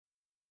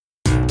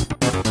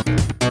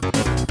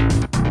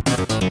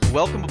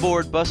Welcome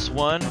aboard Bus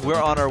 1.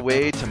 We're on our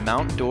way to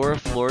Mount Dora,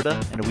 Florida,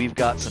 and we've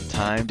got some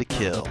time to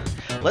kill.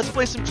 Let's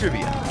play some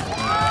trivia.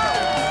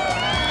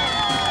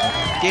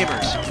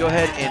 Gamers, go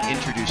ahead and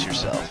introduce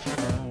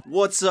yourself.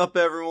 What's up,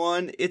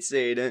 everyone? It's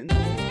Aidan.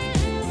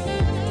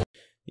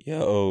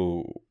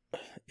 Yo,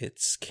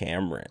 it's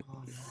Cameron.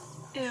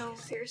 Ew,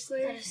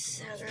 seriously? That is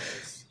so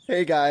gross.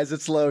 Hey guys,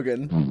 it's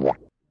Logan.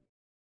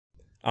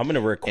 I'm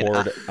gonna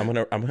record. I'm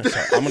gonna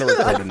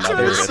record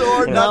another.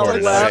 So not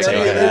to laugh.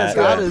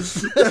 That is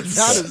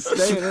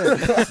staying in.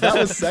 That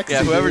was sexy.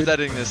 Yeah, whoever's dude.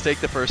 editing this, take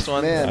the first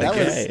one. Man, that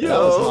Okay.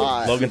 was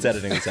hot. Logan's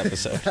editing this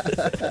episode.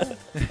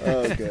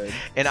 Oh, good.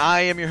 And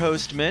I am your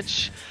host,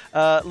 Mitch.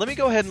 Let me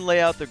go ahead and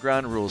lay out the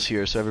ground rules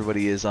here so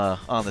everybody is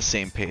on the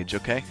same page,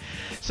 okay?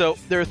 So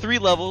there are 3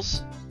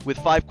 levels with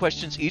 5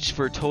 questions each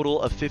for a total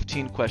of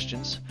 15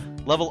 questions.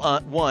 Level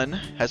 1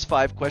 has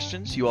 5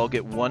 questions. You all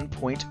get 1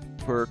 point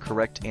per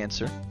correct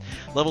answer.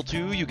 Level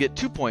 2, you get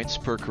 2 points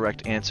per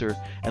correct answer.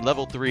 And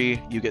level 3,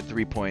 you get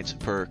 3 points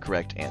per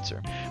correct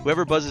answer.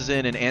 Whoever buzzes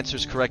in and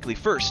answers correctly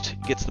first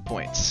gets the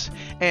points.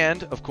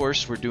 And, of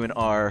course, we're doing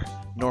our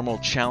normal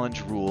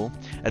challenge rule.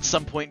 At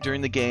some point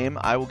during the game,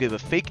 I will give a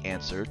fake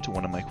answer to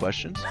one of my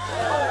questions.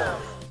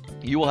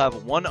 You will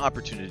have 1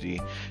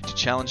 opportunity to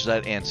challenge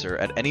that answer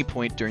at any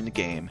point during the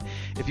game.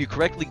 If you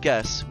correctly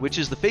guess which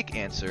is the fake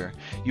answer,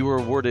 you are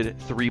awarded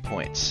 3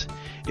 points.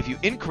 If you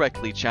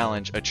incorrectly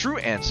challenge a true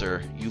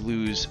answer, you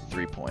lose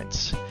 3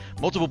 points.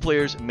 Multiple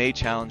players may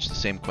challenge the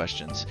same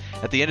questions.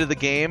 At the end of the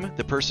game,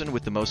 the person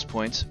with the most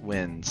points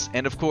wins.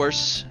 And of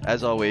course,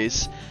 as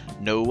always,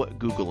 no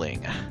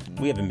Googling.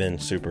 We haven't been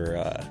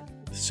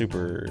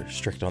super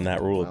strict on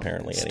that rule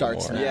apparently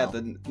starts anymore. now. Yeah,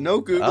 the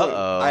no Googling.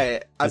 Uh-oh. I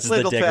This is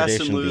played the a fast and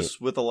degradation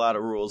loose with a lot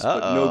of rules,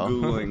 but no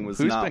Googling was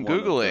Who's not been one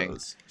Googling? of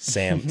those.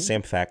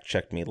 Sam fact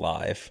checked me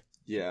live.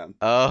 Yeah.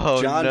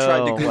 Oh, John no. tried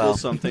to Google Well,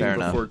 something fair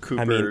enough. before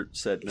Cooper I mean,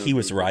 said no. he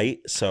was Googling. right,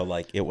 so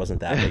like it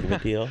wasn't that big of a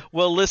deal.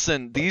 Well,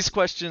 listen, these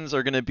questions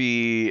are going to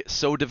be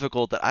so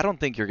difficult that I don't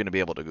think you're going to be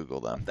able to Google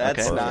them.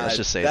 That's okay? not. Let's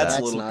just say that's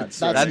that. a little That's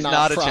concerning. That's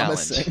not a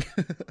promising.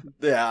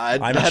 Yeah,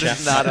 I'm That cha-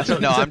 is not a,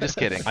 no, I'm just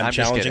kidding. I'm just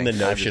challenging kidding.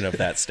 the notion of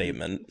that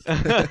statement.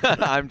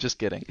 I'm just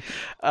kidding.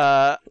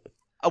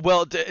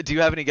 Well, do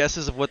you have any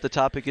guesses of what the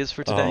topic is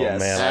for today? Oh Yes.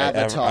 man,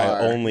 Avatar. I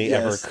only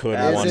ever Yes. could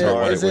Is wonder it-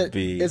 what is it would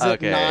be. Is it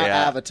Okay, not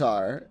yeah.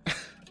 Avatar?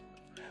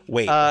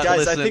 Wait,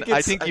 Guys, listen,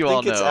 I think you all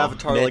it's know.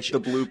 Avatar Mitch-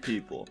 like the blue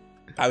people.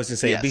 I was gonna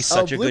say it'd be Yes.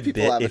 such a Blue good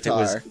People bit if it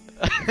was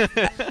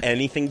Avatar.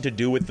 anything to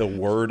do with the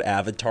word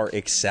Avatar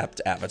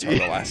except Avatar: The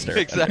Last Airbender.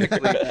 Exactly.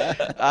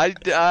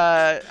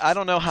 I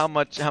don't know how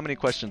many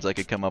questions I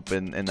could come up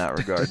in that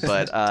regard,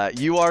 but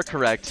you are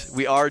correct.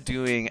 We are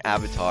doing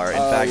Avatar. In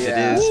fact,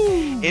 yeah. it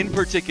is in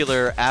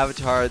particular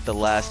Avatar: The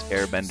Last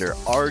Airbender,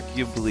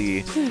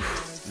 arguably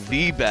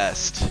the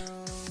best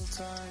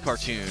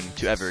cartoon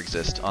to ever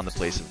exist on the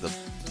face of the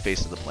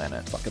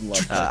planet. Fucking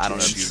love I don't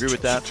know if you agree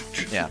with that.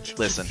 Yeah,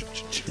 listen.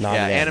 Not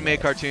Yeah, an anime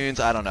cartoons,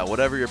 I don't know.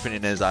 Whatever your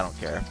opinion is, I don't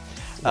care.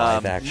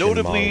 live action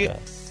Notably,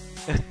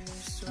 manga.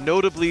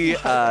 Notably,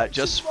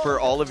 just for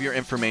all of your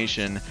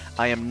information,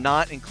 I am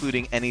not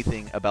including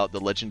anything about The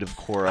Legend of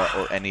Korra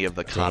or any of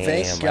the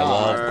comics. Thank Damn, I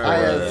love God. Korra,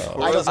 I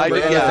though. don't remember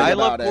anything I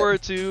love about it. Korra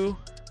too.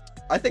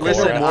 I think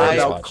Listen, I know more I-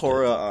 about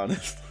Korra,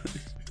 honestly.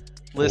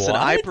 Listen,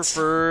 I What?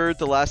 prefer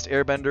The Last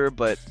Airbender,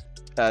 but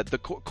the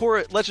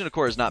Korra, Legend of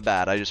Korra is not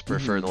bad. I just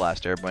prefer The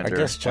Last Airbender. I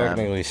guess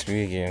technically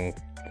speaking,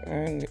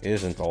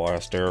 isn't The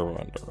Last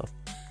Airbender.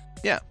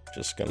 Yeah.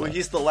 Just gonna. Well,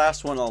 he's the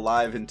last one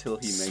alive until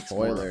he makes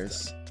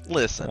Spoilers.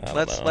 Listen, I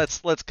don't know.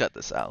 let's cut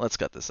this out. Let's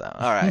cut this out.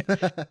 All right.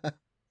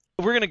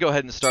 We're going to go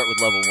ahead and start with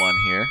level 1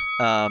 here.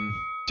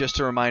 Just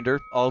a reminder,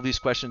 all of these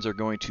questions are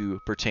going to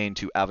pertain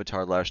to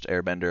Avatar: Last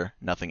Airbender,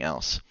 nothing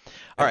else.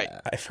 All right.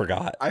 I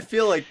forgot. I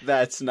feel like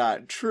that's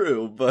not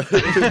true, but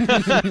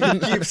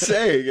keep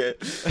saying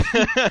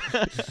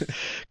it.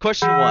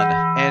 Question 1,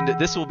 and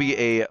this will be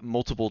a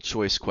multiple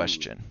choice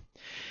question.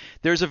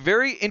 There's a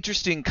very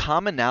interesting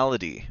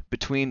commonality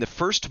between the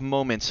first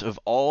moments of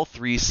all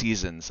 3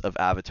 seasons of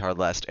Avatar: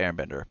 Last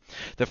Airbender.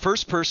 The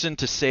first person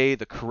to say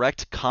the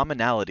correct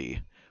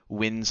commonality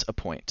wins a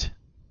point.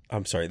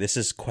 I'm sorry. This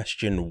is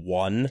question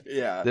 1.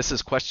 Yeah. This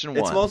is question 1.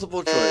 It's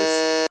multiple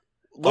choice.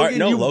 All right,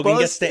 no, you Logan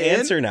gets buzzed to in?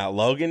 answer now.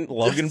 Logan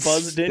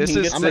buzzed in. This he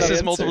is gets to this is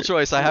answer. multiple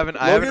choice. I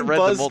haven't Logan read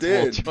the buzzed multiple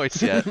in.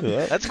 choice yet.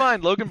 That's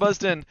fine. Logan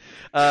buzzed in.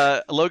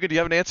 Logan, do you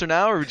have an answer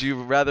now, or would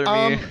you rather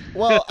me?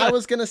 Well, I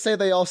was gonna say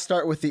they all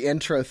start with the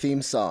intro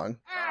theme song.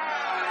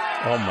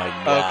 Oh my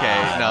god.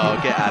 Okay,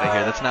 no, get out of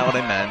here. That's not what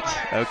I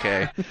meant.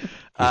 Okay.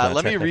 not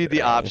Let me read the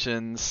technically wrong.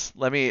 options.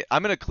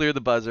 I'm gonna clear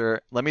the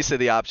buzzer. Let me say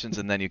the options,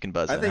 and then you can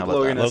buzz I in. think How about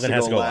Logan that? has, Logan to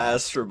has go to go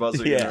last for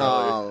buzzing Yeah. in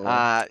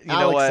earlier. You know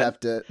I'll what?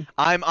 accept it.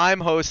 I'm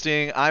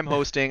hosting.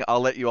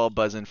 I'll let you all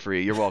buzz in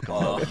free. You're welcome,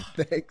 Logan.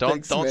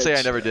 Don't Thanks, say I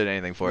Mitch. never did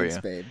anything for Thanks,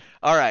 you. babe.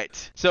 All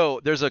right. So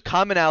there's a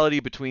commonality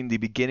between the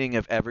beginning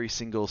of every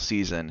single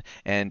season,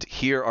 and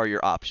here are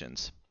your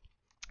options.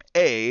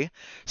 A.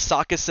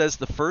 Sokka says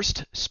the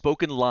first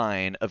spoken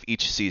line of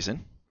each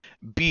season.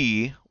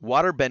 B,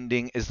 water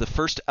bending is the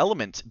first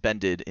element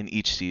bended in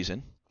each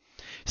season.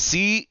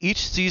 C,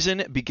 each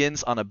season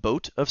begins on a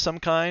boat of some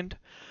kind.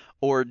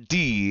 Or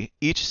D,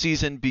 each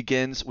season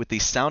begins with the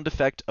sound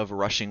effect of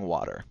rushing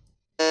water.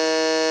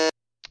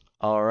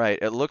 All right,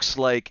 it looks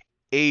like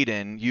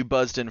Aidan, you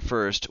buzzed in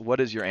first.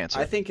 What is your answer?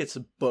 I think it's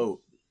a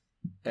boat.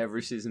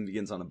 Every season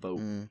begins on a boat.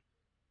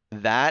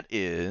 That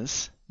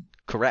is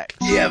correct.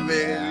 Yeah,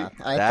 man.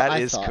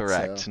 That is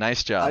correct. So.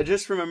 Nice job. I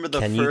just remember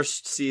the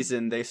first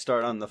season they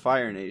start on the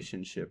Fire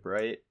Nation ship,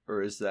 right?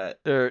 Or is that...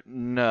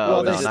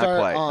 No, not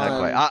quite. Not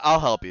quite. I'll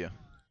help you.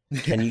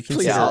 Can you Please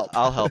consider? help.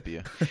 I'll help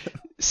you.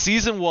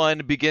 Season 1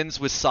 begins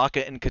with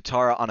Sokka and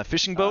Katara on a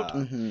fishing boat.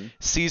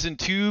 Season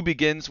 2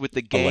 begins with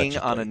the gang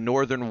on a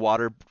northern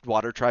water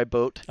tribe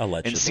boat.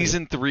 Allegedly. And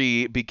Season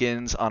 3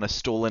 begins on a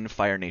stolen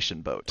Fire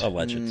Nation boat.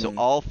 Allegedly. So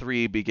all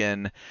three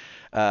begin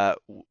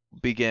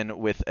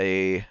with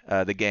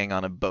the gang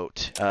on a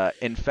boat.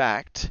 In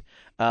fact,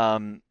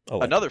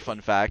 another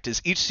fun fact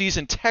is each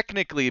season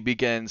technically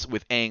begins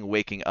with Aang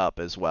waking up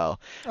as well.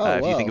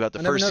 If you think about the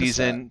first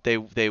season, they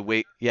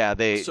wait. Yeah,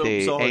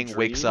 Aang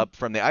wakes up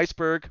from the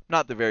iceberg.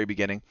 Not the very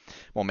beginning.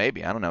 Well,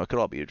 maybe, I don't know. It could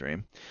all be a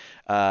dream.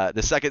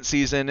 The second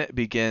season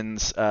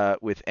begins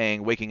with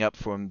Aang waking up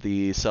from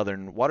the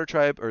southern water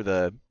tribe or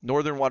the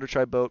northern water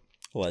tribe boat.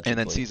 Allegedly. And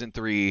then season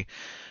 3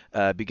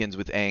 begins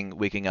with Aang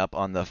waking up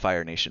on the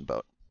Fire Nation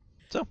boat.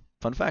 So,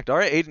 fun fact. All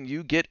right, Aidan,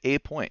 you get a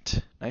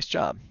point. Nice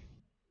job.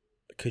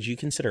 Could you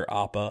consider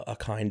Appa a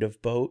kind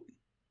of boat?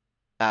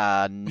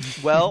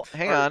 Well,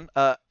 hang on.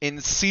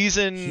 In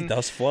season, he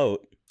does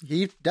float.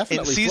 He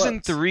definitely in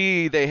season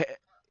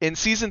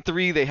floats.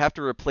 3 they have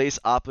to replace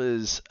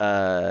Appa's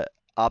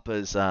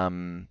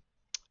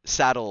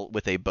saddle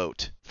with a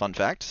boat. Fun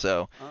fact.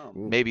 So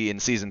maybe in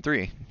season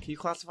 3. Can you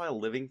classify a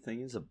living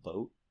thing as a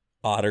boat?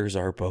 Otters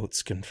are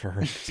boats,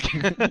 confirmed.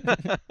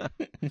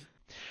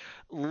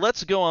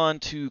 Let's go on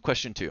to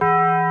question 2.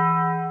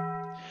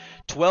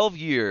 12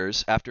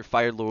 years after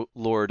Fire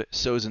Lord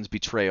Sozin's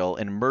betrayal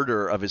and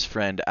murder of his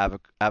friend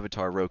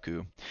Avatar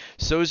Roku,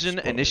 Sozin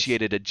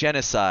initiated a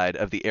genocide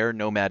of the air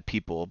nomad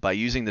people by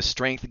using the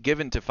strength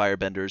given to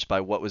firebenders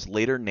by what was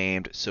later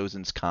named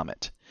Sozin's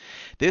Comet.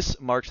 This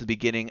marked the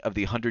beginning of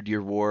the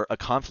 100-Year War, a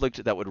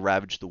conflict that would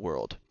ravage the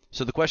world.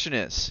 So the question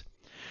is,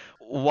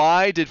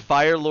 why did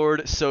Fire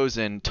Lord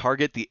Sozin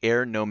target the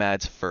air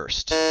nomads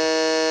first?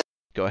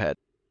 Go ahead.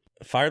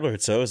 Fire Lord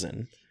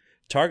Sozin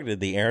targeted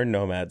the air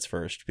nomads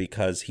first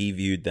because he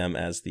viewed them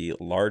as the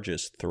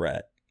largest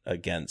threat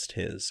against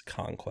his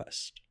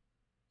conquest.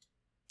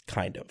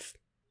 Kind of.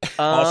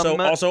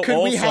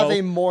 Could we have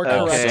a more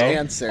correct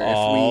answer if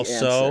we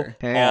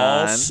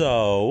answer?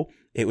 Also,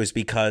 it was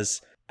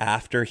because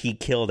after he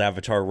killed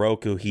Avatar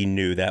Roku, he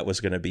knew that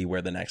was going to be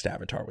where the next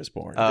Avatar was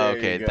born.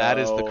 Okay, that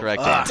is the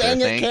correct answer.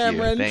 Dang it,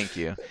 Cameron. Thank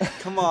you.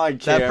 Come on,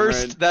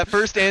 Cameron. That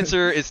first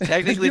answer is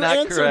technically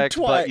not correct,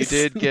 twice. but you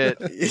did get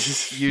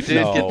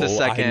the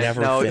second. I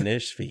never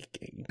finished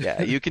speaking.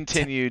 Yeah, you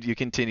continued.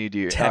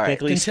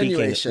 Technically speaking,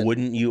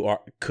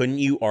 Continuation. couldn't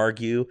you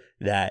argue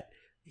that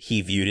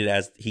he viewed it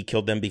as he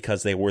killed them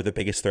because they were the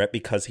biggest threat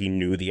because he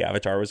knew the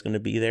Avatar was going to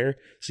be there?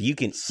 So you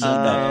can eat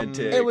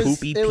a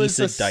poopy piece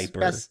of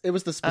diaper. It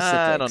was the specifics.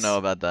 I don't know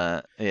about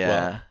that.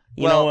 Yeah.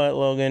 You know what,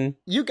 Logan?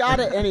 You got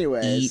it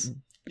anyways.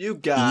 You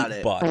got eat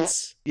it.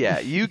 Butts. Yeah,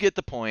 you get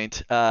the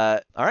point.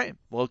 All right.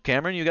 Well,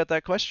 Cameron, you got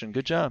that question.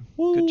 Good job.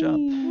 Good job.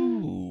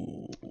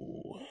 Ooh.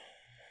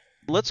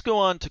 Let's go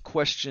on to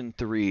question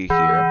 3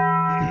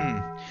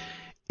 here.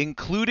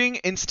 Including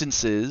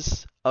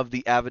instances of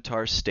the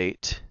Avatar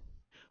state,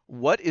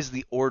 what is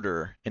the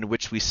order in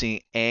which we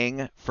see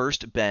Aang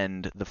first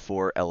bend the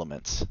 4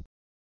 elements?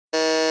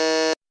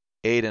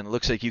 Aidan,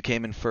 looks like you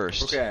came in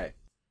first. Okay.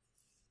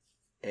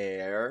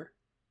 Air.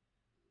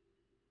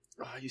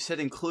 Oh, you said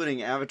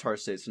including Avatar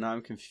state, so now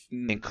I'm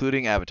confused.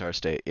 Including Avatar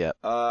state, yep.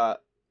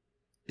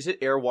 Is it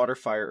air, water,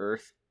 fire,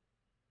 earth?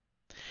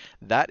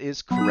 That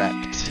is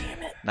correct.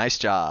 Nice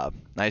job.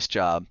 Nice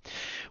job.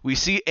 We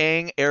see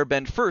Aang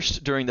airbend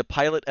first during the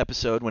pilot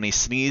episode when he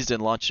sneezed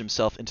and launched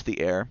himself into the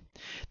air.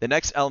 The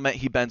next element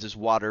he bends is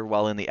water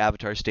while in the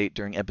Avatar state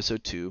during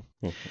episode 2.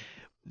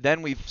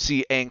 Then we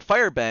see Aang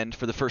firebend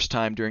for the first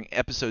time during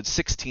episode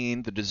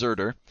 16, The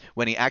Deserter,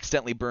 when he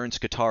accidentally burns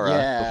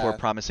Katara before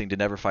promising to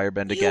never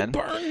firebend again.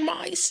 You burned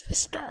my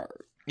sister.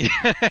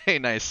 Hey,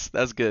 nice.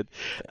 That's good.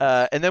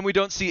 And then we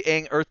don't see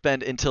Aang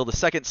earthbend until the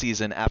second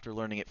season after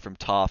learning it from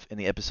Toph in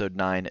the episode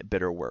 9,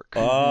 Bitter Work.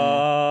 No.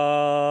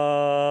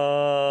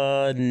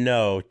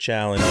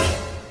 Challenge.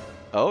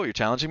 Oh, you're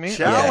challenging me?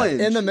 Challenge.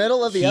 In the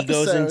middle of the episode.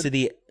 He goes into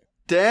the...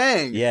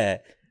 Dang. Yeah.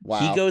 Wow.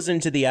 He goes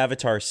into the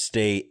Avatar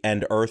state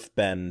and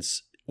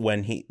earthbends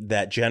when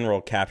that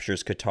general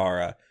captures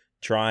Katara,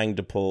 trying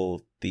to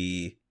pull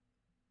the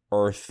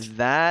earth...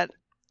 That...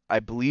 I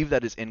believe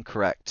that is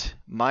incorrect.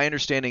 My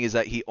understanding is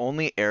that he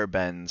only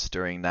airbends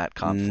during that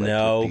conflict.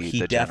 No, with he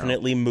the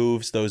definitely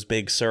moves those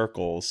big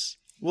circles.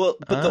 Well,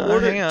 but the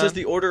order hang on. does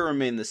the order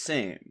remain the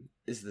same?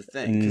 is the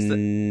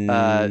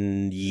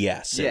thing.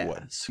 Yes, it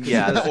would.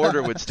 Yeah, the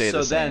order would stay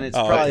the same. So then it's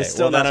probably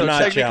still not. not.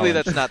 So technically,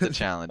 that's not the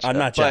challenge. I'm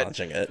not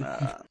challenging it.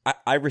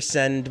 I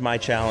rescind my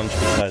challenge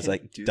because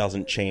it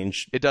doesn't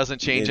change. It doesn't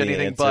change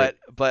anything, but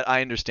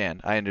I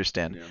understand.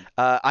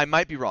 Yeah. I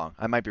might be wrong.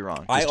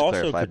 I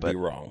also could be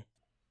wrong.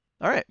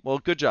 All right. Well,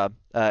 good job,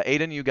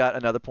 Aidan. You got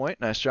another point.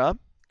 Nice job.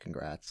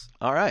 Congrats.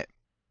 All right.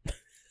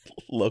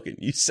 Logan,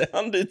 you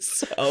sounded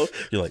so.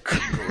 You're like,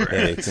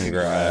 hey,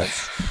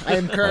 congrats. I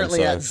am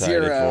currently at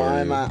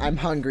 0. I'm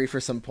hungry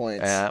for some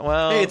points.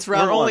 Well, hey, it's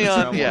round one.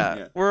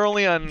 We're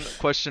only on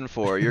question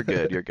 4. You're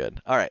good. You're good.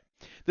 All right.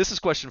 This is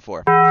question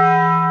 4.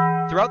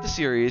 Throughout the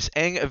series,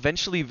 Aang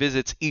eventually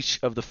visits each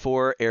of the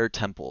 4 air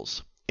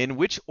temples. In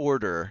which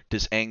order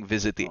does Aang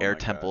visit the air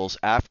temples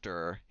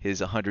after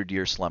his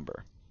 100-year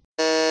slumber?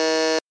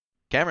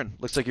 Cameron,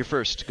 looks like you're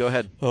first. Go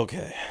ahead.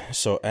 Okay,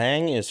 so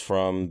Aang is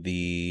from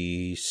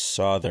the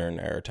southern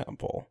air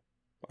temple,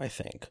 I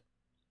think.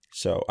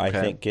 So I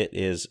think it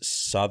is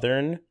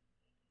southern,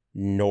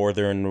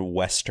 northern,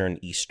 western,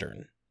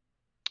 eastern.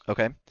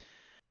 Okay.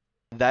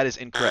 That is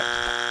incorrect.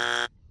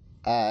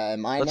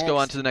 Let's go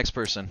on to the next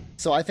person.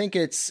 So I think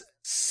it's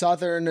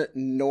southern,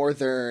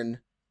 northern,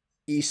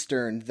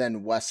 eastern,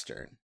 then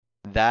western.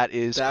 That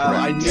is correct.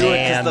 I knew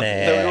it because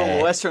the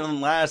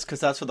western last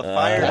because that's where the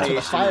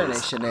Fire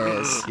Nation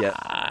is.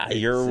 Yeah,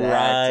 you're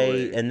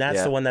right, and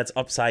that's the one that's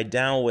upside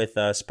down with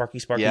Sparky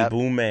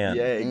Boom Man.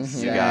 Yeah,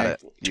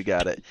 exactly. You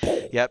got it.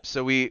 Yep.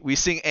 So we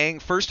see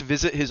Aang first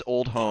visit his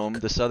old home,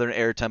 the Southern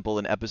Air Temple,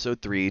 in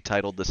episode 3,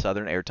 titled the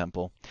Southern Air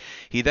Temple.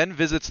 He then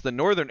visits the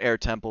Northern Air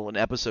Temple in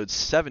episode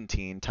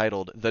 17,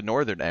 titled the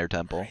Northern Air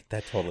Temple. Right,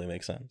 that totally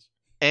makes sense.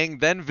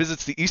 Aang then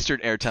visits the Eastern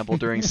Air Temple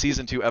during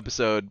season 2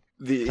 episode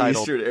the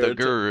titled Eastern The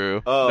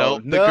Guru. Oh,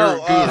 the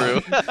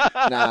Guru.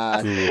 Nah.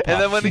 And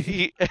then when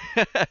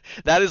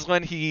that is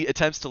when he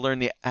attempts to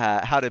learn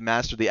how to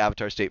master the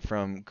Avatar state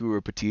from Guru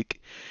Patik.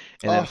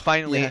 And then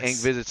finally,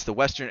 Aang visits the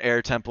Western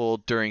Air Temple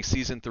during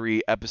season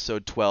 3,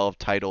 episode 12,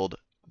 titled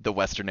The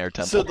Western Air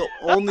Temple. So the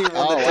only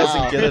one that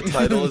doesn't get a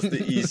title is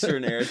the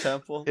Eastern Air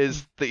Temple?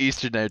 Is the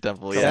Eastern Air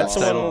Temple, yeah. That's,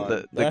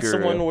 the that's Guru.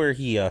 the one where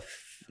he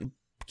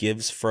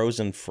gives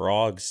frozen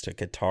frogs to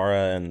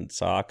Katara and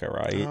Sokka,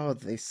 right? Oh,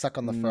 they suck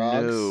on the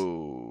frogs?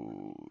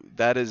 No,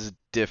 that is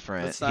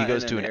different. He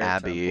goes to an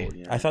abbey. Temple,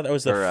 yeah. I thought that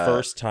was the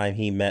first time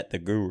he met the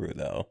Guru,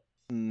 though.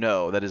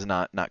 No, that is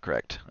not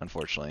correct,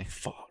 unfortunately.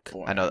 Fuck.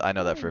 I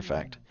know that for a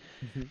fact.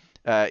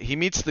 He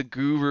meets the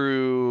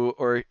Guru,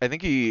 or I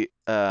think he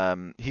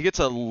gets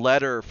a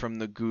letter from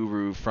the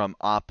Guru from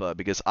Appa,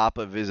 because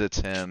Appa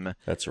visits him.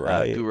 That's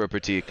right. Guru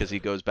Pratik, because he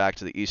goes back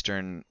to the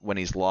Eastern when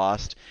he's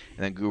lost,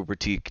 and then Guru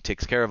Pratik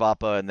takes care of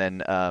Appa, and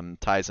then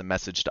ties a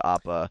message to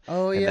Appa.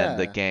 And then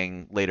the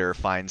gang later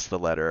finds the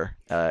letter,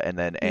 and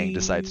then Aang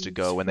decides to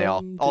go when they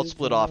all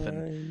split off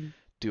and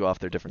do off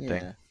their different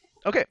thing.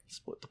 Okay.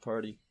 Split the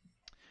party.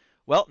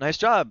 Well, nice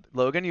job,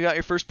 Logan. You got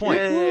your first point.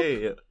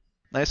 Yay!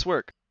 Nice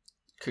work.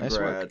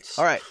 Congrats.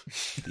 All right.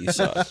 You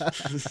suck.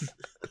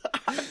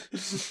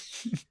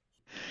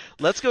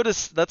 Let's go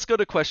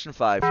to question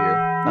 5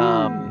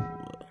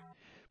 here.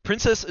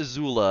 Princess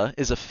Azula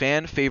is a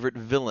fan favorite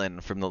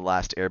villain from The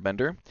Last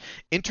Airbender.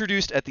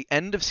 Introduced at the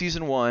end of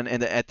season 1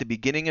 and at the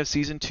beginning of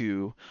season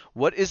 2,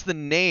 what is the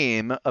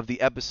name of the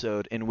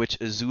episode in which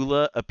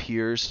Azula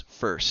appears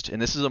first?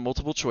 And this is a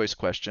multiple choice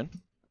question.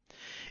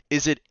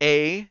 Is it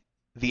A,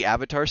 the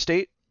Avatar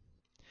state,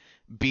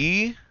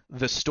 B,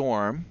 the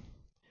Storm,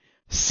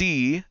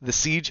 C, the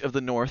Siege of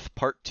the North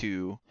Part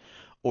 2,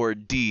 or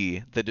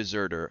D, the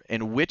Deserter?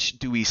 And which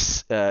do we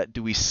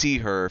see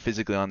her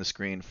physically on the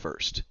screen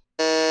first?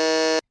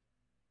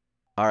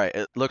 All right,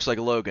 it looks like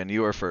Logan,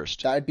 you are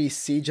first. That'd be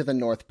Siege of the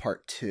North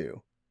Part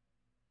 2.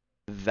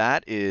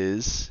 That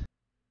is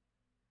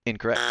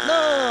incorrect.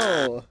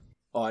 No!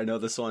 Oh, I know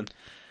this one.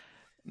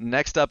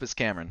 Next up is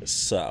Cameron.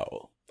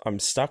 So, I'm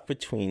stuck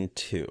between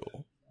 2.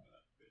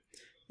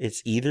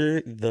 It's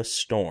either the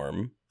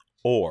Storm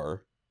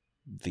or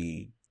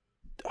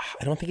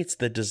I don't think it's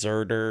the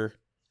Deserter.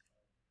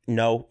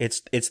 No,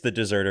 it's the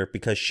Deserter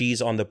because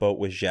she's on the boat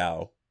with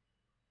Zhao.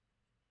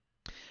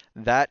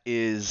 That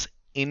is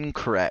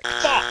incorrect.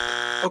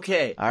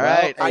 Okay. All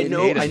right. I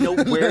know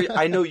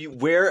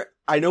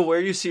where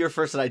you see her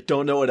first, and I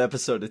don't know what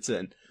episode it's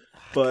in.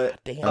 But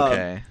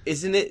okay.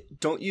 Isn't it?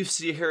 Don't you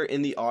see her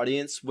in the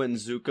audience when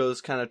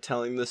Zuko's kind of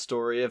telling the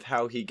story of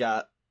how he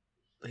got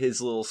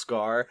his little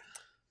scar?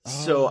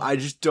 So I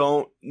just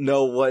don't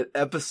know what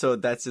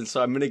episode that's in.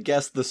 So I'm gonna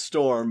guess the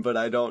Storm, but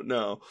I don't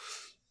know.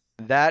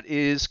 That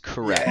is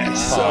correct.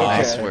 Yes.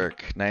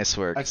 Nice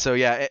work. So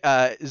yeah,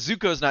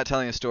 Zuko's not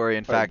telling a story.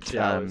 In fact,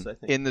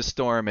 in the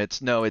Storm, it's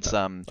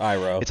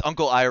Iroh. It's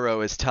Uncle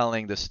Iroh is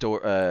telling the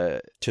story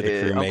to the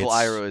crewmates. Uncle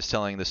Iroh is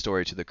telling the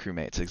story to the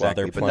crewmates. Exactly. While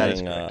they're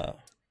playing, that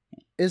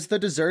is the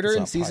Deserter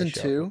in season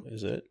 2?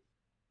 Is it?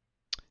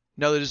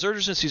 No, the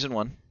Deserter's in season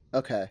 1.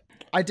 Okay.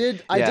 I did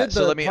the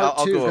part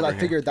 2 because I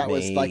figured that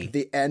was Me. like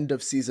the end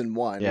of season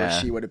 1 where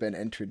she would have been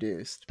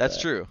introduced.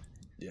 That's true.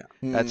 Yeah,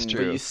 That's But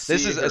true. you This see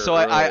is her so.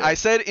 I earlier.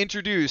 said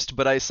introduced,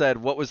 but I said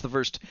what was the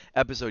first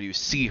episode you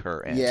see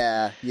her in?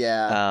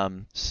 Yeah.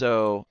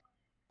 So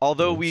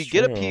although we That's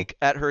get a true. peek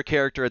at her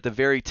character at the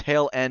very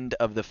tail end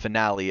of the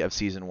finale of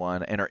season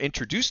 1 and are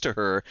introduced to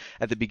her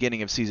at the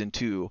beginning of season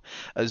 2,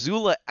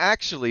 Azula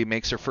actually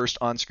makes her first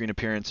on-screen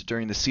appearance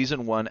during the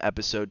season 1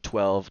 episode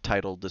 12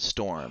 titled The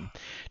Storm.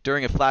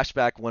 During a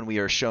flashback when we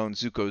are shown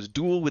Zuko's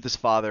duel with his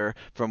father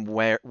from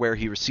where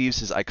he receives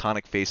his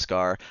iconic face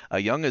scar, a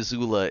young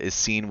Azula is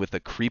seen with a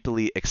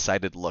creepily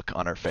excited look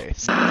on her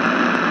face.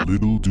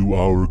 Little do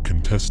our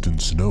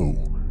contestants know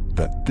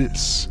that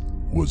this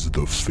was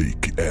the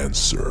fake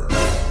answer.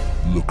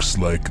 Looks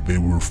like they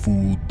were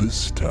fooled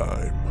this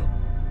time.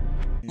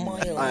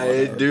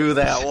 I knew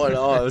that one.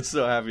 Oh, I'm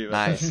so happy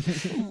about Nice.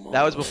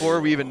 That was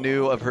before we even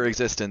knew of her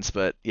existence,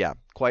 but yeah,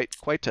 quite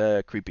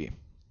creepy.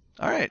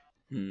 All right.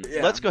 that.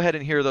 Yeah. Let's go ahead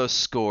and hear those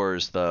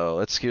scores, though.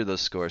 Let's hear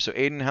those scores. So,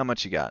 Aidan, how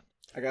much you got?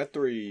 I got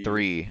 3.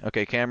 3.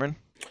 Okay, Cameron?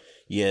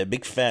 Yeah,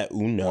 big fat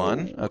uno.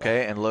 1.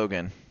 Okay, and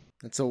Logan?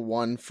 It's a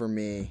 1 for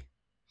me.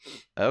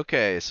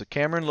 Okay, so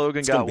Cameron, Logan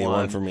It's got gonna be 1,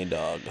 one for me,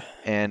 dog.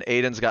 and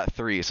Aidan's got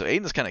 3. So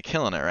Aidan's kind of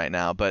killing it right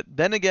now. But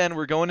then again,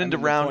 we're going into I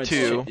mean, the round points-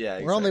 2. Yeah,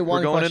 We're only exactly. one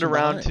We're going into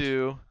question round behind.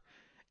 2.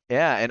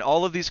 Yeah, and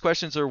all of these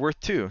questions are worth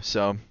 2.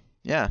 So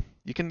yeah,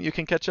 you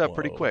can catch up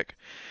pretty Whoa. quick.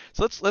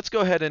 So let's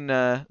go ahead and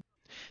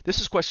this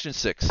is question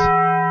 6.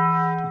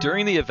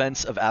 During the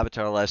events of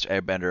Avatar: Last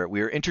Airbender,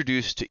 we are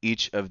introduced to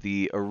each of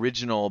the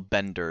original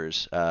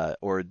benders,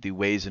 or the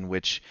ways in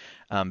which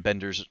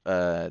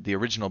the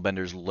original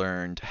benders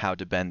learned how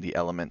to bend the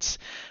elements.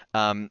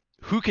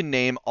 Who can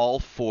name all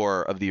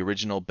 4 of the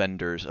original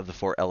benders of the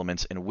 4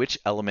 elements and which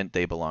element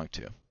they belong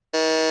to?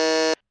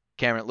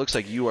 Cameron, it looks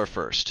like you are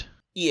first.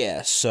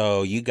 Yeah,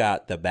 so you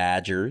got the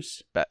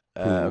Badgers who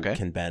Okay,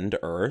 can bend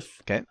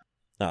earth. Okay.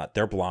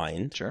 They're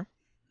blind. sure.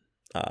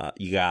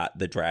 You got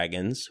the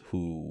dragons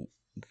who,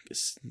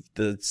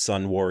 the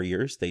Sun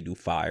Warriors, they do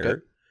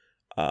fire.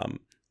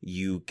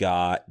 You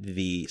got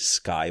the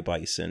Sky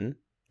Bison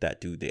that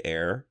do the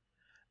air.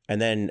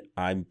 And then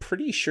I'm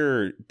pretty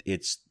sure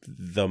it's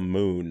the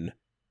moon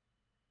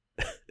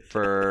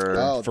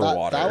For for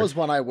water. That was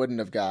one I wouldn't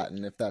have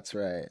gotten if that's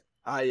right.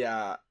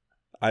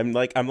 I'm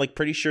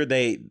pretty sure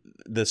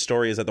the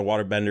story is that the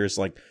waterbenders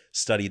like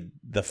studied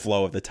the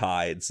flow of the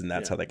tides and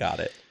that's Yeah. how they got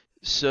it.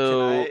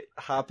 so. Can I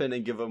hop in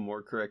and give a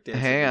more correct answer?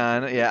 Hang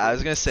on. Yeah, I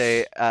was going to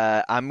say,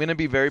 I'm going to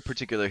be very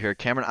particular here.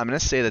 Cameron, I'm going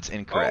to say that's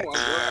incorrect.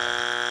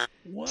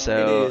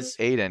 So, It is.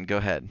 Aiden, go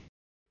ahead.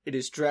 It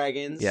is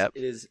dragons. Yep.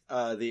 It is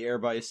the air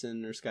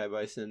bison or sky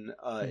bison.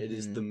 It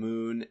is the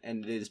moon,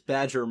 and it is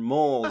badger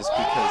moles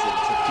because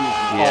it's a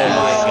fusion. Yes,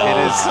 my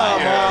it is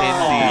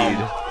God.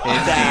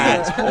 indeed.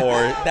 That's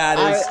that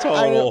is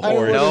total I horse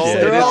would've No, said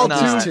it they're is all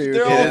not. too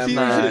They're It all is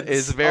not. fusions.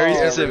 It's very Oh,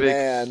 specific.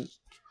 man.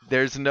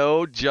 There's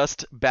no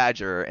just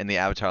Badger in the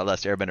Avatar: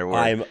 Last Airbender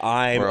world.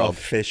 I'm world.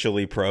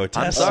 officially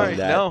protesting I'm sorry,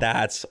 that. no.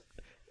 That is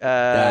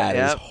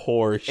Yep.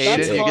 horse Aiden,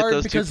 That's you get hard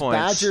those 2 because points.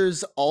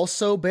 badgers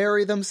also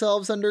bury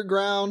themselves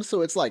underground,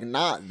 so it's like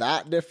not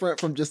that different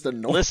from just a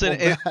normal Listen,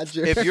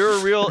 badger. if you're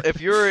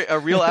a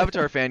real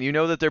Avatar fan, you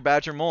know that they're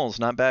Badger moles,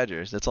 not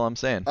Badgers. That's all I'm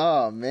saying.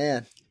 Oh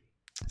man,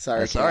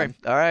 sorry. Sorry. Cam.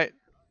 All right.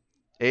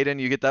 Aiden,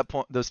 you get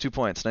those 2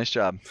 points. Nice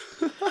job.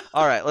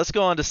 All right, let's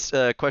go on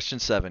to question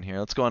 7 here.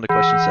 Let's go on to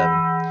question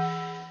 7.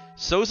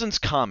 Sozin's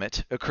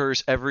Comet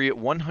occurs every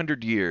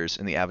 100 years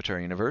in the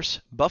Avatar universe,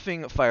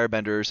 buffing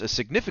firebenders a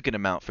significant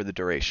amount for the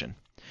duration.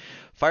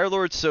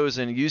 Firelord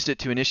Sozin used it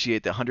to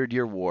initiate the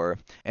 100-Year War,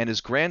 and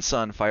his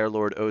grandson,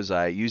 Firelord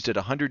Ozai, used it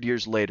 100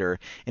 years later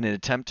in an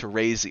attempt to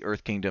raise the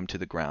Earth Kingdom to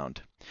the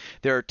ground.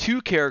 There are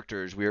 2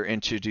 characters we are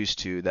introduced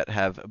to that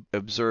have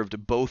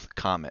observed both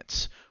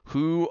comets.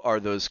 Who are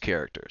those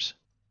characters?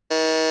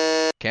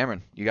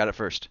 Cameron, you got it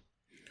first.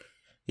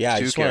 Yeah, I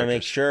 2 just want to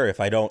make characters. sure if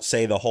I don't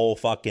say the whole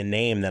fucking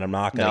name, then I'm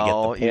not going to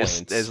No, get the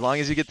points. as long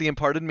as you get the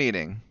imparted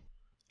meaning.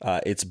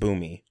 It's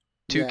Boomy.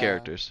 2 Yeah.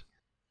 characters.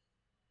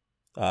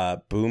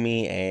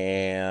 Boomy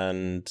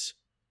and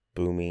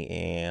Boomy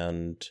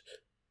and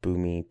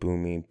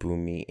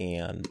Boomy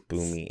and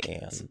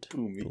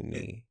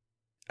Boomy.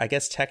 I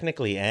guess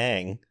technically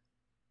Aang.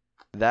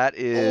 That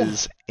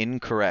is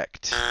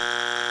incorrect.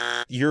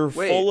 You're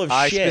Wait, full of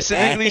I shit.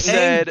 specifically Aang.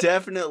 said-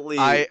 definitely.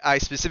 I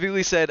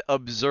specifically said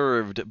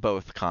observed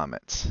both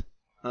comets.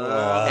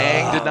 Uh,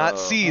 Aang did not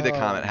see the Oh,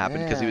 comet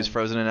happen because he was man.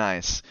 frozen in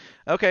ice.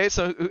 Okay,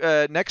 so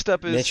next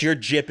up is... Mitch, you're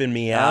jipping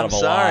me out I'm of a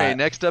sorry. lot.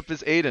 Next up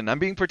is Aiden. I'm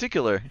being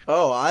particular.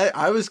 Oh,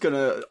 I was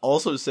gonna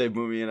also say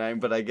Boomy and Aang,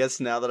 but I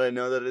guess now that I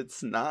know that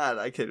it's not,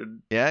 I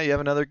could Yeah, you have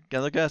another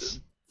guess?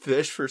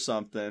 fish for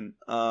something.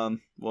 Well,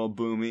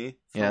 Boomy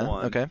for Yeah,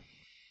 one. okay.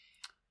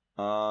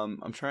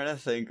 I'm trying to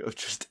think of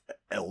just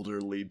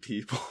elderly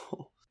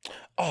people.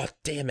 Oh,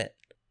 damn it.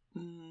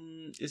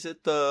 Is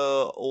it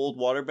the old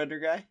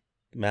waterbender guy?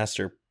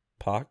 Master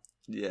Pock?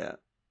 Yeah.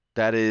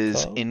 That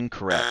is Oh.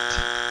 incorrect.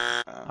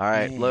 All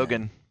right, Man.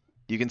 Logan,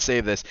 you can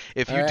save this.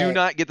 If you All do right,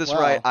 not get this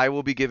well. right, I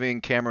will be giving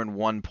Cameron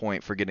 1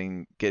 point for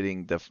getting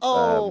the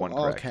Oh, one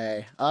correct.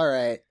 okay. All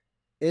right.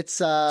 It's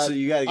So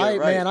you gotta get it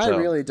right. Man, I So-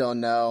 really don't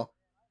know.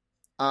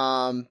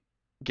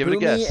 Give it a Boomy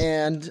guess.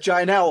 and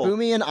Giant owl.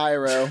 Boomy and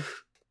Iroh.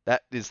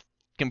 That is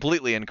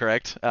completely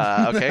incorrect.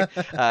 Okay.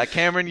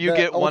 Cameron, you The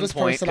get 1 oldest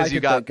point person I because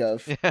you could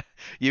got think of.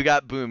 you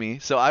got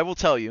Boomy. So I will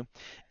tell you,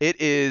 it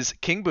is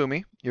King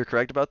Boomy. You're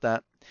correct about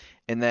that.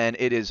 And then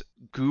it is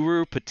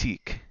Guru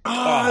Patik. Oh,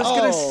 I was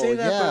gonna Oh, say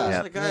that, but I was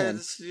yeah, like, man.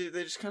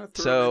 they just kind of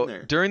threw it So in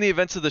there. during the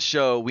events of the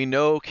show, we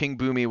know King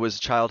Boomy was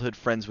childhood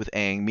friends with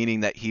Aang,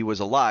 meaning that he was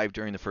alive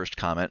during the first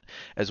comet,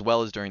 as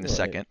well as during the Right.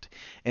 second.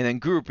 And then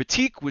Guru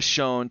Patik was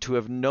shown to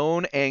have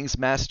known Aang's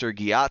master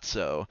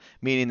Gyatso,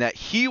 meaning that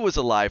he was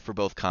alive for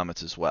both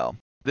comets as well.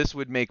 This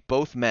would make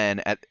both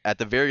men, at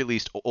the very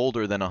least,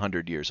 older than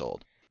 100 years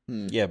old.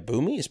 Yeah,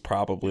 Boomy is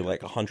probably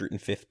like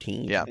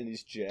 115. Yeah. And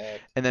he's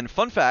jacked. And then,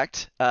 fun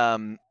fact,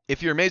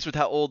 if you're amazed with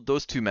how old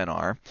those two men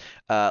are,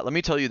 let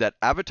me tell you that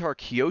Avatar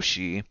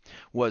Kyoshi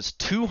was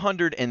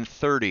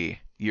 230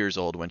 years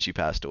old when she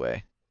passed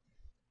away.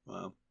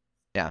 Wow.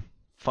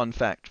 Fun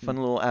fact. Fun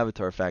little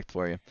Avatar fact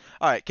for you.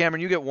 All right,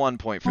 Cameron, you get 1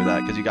 point for that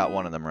because you got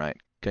one of them right.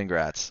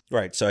 Congrats.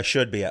 Right, so I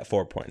should be at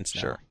 4 points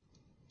now. Sure.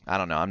 I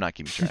don't know. I'm not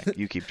keeping track.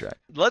 You keep track.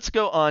 Let's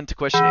go on to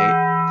question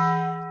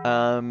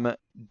 8.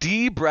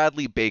 D.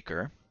 Bradley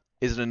Baker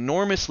is an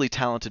enormously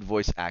talented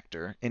voice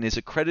actor and is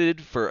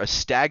accredited for a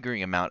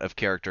staggering amount of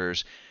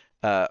characters,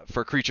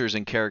 for creatures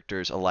and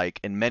characters alike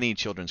in many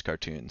children's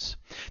cartoons.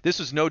 This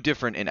was no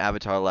different in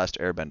Avatar: Last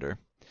Airbender.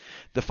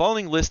 The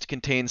following list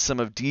contains some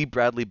of D.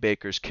 Bradley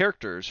Baker's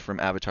characters from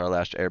Avatar: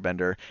 Last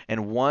Airbender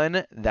and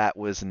one that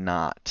was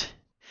not.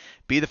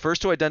 Be the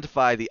first to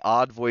identify the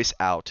odd voice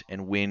out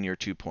and win your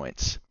 2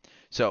 points.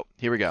 So,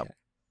 here we go. Okay.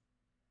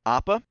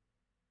 Appa,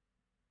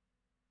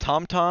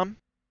 Tom Tom,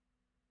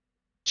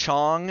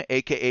 Chong,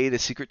 aka the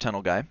Secret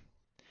Tunnel Guy,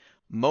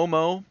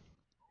 Momo,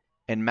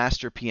 and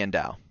Master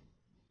Piandao.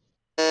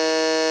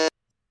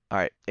 All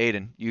right,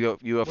 Aidan, you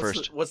go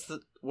first. What's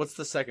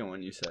the second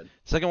one you said?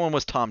 Second one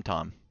was Tom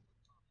Tom.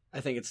 I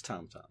think it's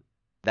Tom Tom.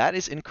 That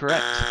is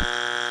incorrect.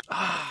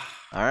 All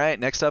right,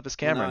 next up is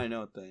Well, Cameron. now I know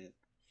what that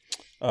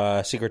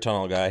is. Secret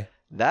Tunnel Guy.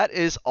 That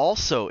is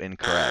also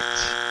incorrect.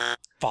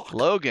 Fuck.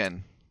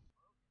 Logan.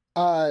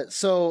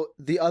 So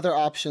the other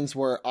options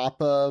were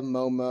Appa,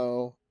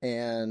 Momo,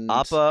 and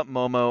Appa,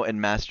 Momo,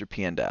 and Master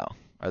Piandao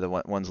are the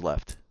ones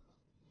left.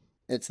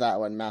 It's that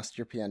one,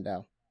 Master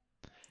Piandao.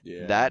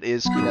 Yeah. That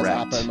is He does correct.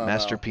 Appa and Momo.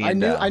 Master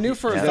Piandao. I knew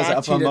for a Yeah. That's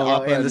fact he Appa did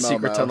Momo Appa and the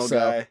Secret Momo, Tunnel so-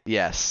 Guy.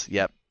 Yes,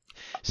 yep.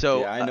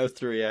 So, Yeah, I know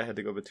three. I had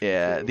to go between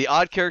yeah, two. the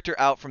odd character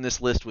out from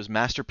this list was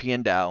Master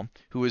Piandao,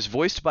 who was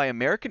voiced by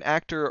American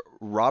actor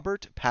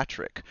Robert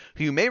Patrick,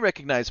 who you may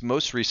recognize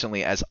most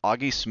recently as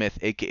Augie Smith,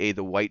 aka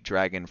the White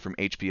Dragon from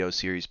HBO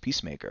series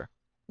Peacemaker.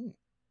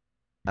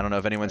 I don't know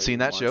if anyone's I seen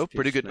that watched show.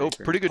 Pretty good. Oh,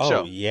 Peacemaker. pretty good Oh,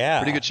 show. yeah.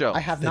 Pretty good show. I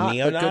have The not. but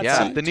neo-Nazi? good Yeah,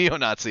 sight. the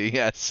neo-Nazi.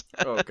 Yes.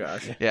 Oh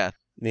gosh. Yeah.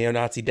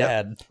 Neo-Nazi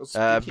dad.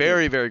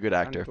 Very, very good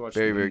I need actor. to watch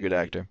Very, the very movie good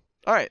tonight. actor.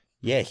 All right.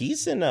 Yeah,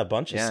 he's in a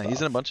bunch of Yeah, stuff.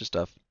 he's in a bunch of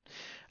stuff.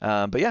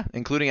 But yeah,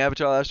 including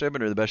Avatar: Last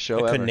Airbender, the best show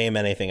I ever. couldn't name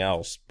anything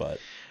else, but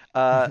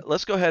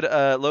Let's go ahead.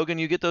 Logan,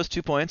 you get those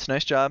 2 points.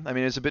 Nice job. I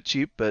mean, it's a bit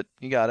cheap, but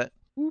you got it.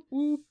 Whoop,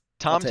 whoop.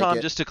 Tom take Tom,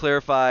 it. just to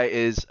clarify,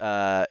 is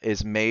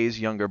May's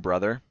younger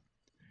brother,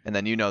 and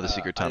then you know the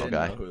Secret I Tunnel didn't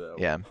guy. know who that was.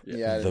 Yeah.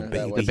 Yeah, I The didn't know that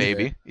baby. was The either.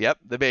 baby. Yep,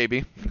 the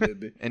baby.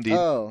 Baby. Indeed.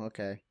 Oh,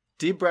 okay.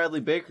 D.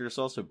 Bradley Baker is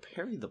also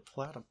Perry the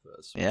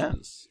Platypus. which Yeah.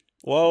 is-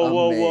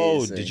 whoa.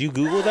 Amazing. Did you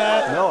Google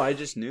that? No, I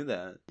just knew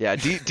that. Yeah,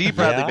 D.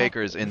 Bradley Yeah?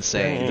 Baker is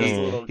insane.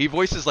 Mm. He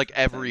voices like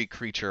every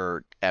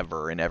creature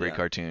ever in every Yeah.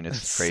 cartoon. It's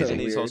That's so crazy.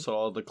 And he's weird. also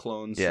all the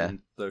clones. Yeah. And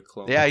the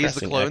clones. Yeah, he's the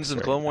Pressing clones X in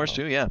right Clone Wars now.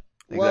 too. Yeah,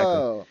 exactly.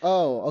 Whoa.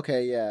 Oh,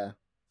 okay, yeah.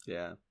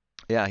 Yeah.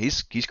 Yeah,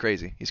 he's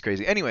crazy. He's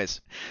crazy.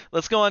 Anyways,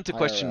 let's go on to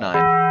question IRL.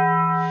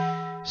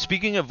 9.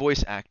 Speaking of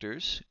voice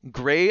actors,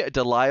 Gray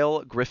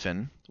Delisle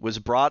Griffin was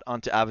brought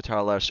onto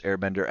Avatar: Last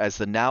Airbender as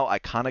the now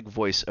iconic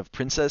voice of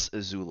Princess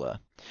Azula.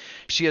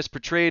 She has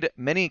portrayed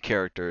many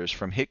characters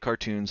from hit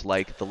cartoons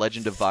like The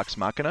Legend of Vox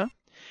Machina,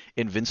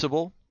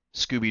 Invincible,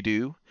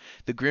 Scooby-Doo,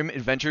 The Grim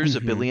Adventures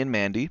of Billy and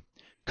Mandy,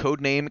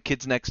 Codename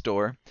Kids Next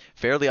Door,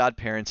 Fairly Odd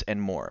Parents,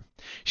 and more.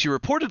 She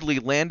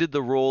reportedly landed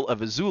the role of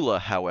Azula,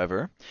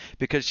 however,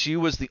 because she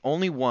was the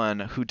only one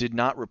who did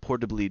not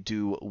reportedly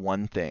do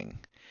one thing.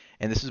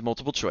 And this is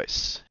multiple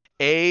choice.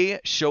 A.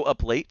 Show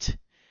up late.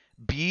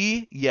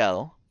 B.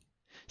 Yell.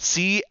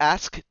 C.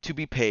 Ask to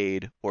be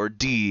paid. Or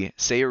D.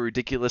 Say a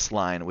ridiculous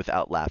line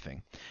without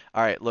laughing.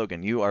 All right,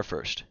 Logan, you are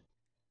first.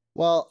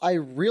 Well, I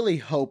really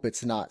hope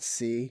it's not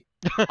C.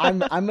 I'm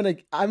gonna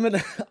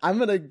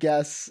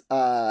guess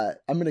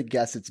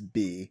it's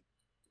B.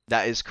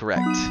 That is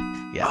correct.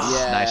 Yes,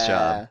 Yeah. nice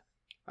job.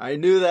 I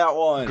knew that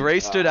one. Gray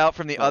stood Wow. out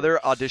from the other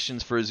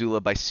auditions for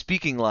Azula by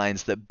speaking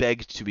lines that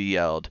begged to be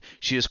yelled.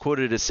 She is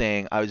quoted as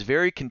saying, "I was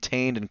very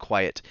contained and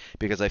quiet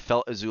because I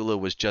felt Azula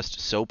was just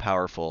so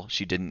powerful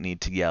she didn't need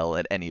to yell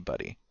at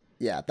anybody."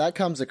 Yeah, that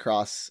comes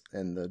across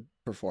in the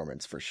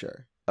performance for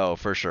sure. Oh,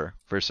 for sure.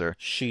 For sure.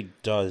 She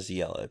does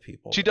yell at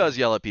people. She does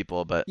yell at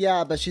people, but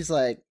Yeah, but she's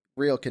like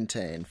real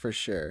contained for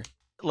sure.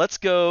 let's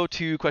go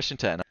to question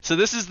 10. So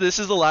this is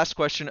the last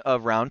question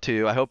of round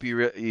 2. I hope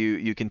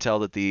you can tell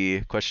that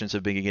the questions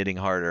have been getting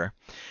harder.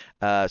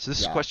 So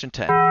this is question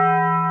 10.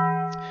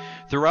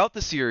 Throughout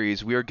the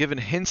series, we are given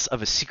hints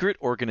of a secret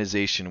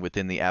organization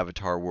within the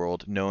Avatar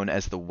world known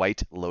as the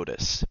White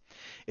Lotus.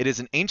 It is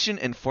an ancient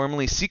and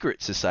formerly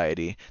secret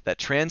society that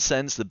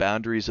transcends the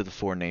boundaries of the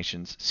Four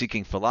Nations,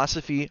 seeking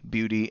philosophy,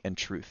 beauty, and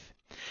truth.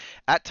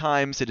 At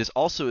times, it is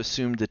also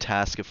assumed the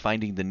task of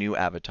finding the new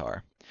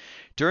Avatar.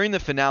 During the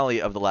finale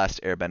of The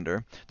Last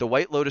Airbender, the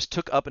White Lotus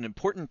took up an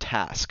important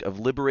task of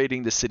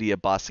liberating the city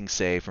of Ba Sing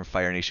Se from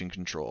Fire Nation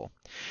control.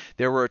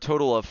 There were a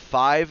total of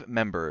 5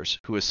 members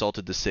who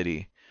assaulted the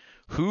city.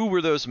 Who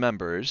were those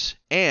members?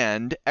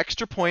 And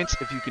extra points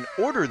if you can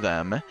order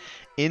them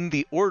in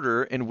the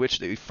order in which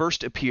they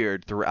first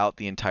appeared throughout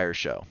the entire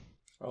show.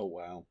 Oh,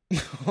 wow.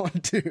 Oh,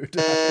 dude.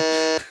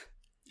 Oh,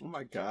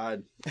 my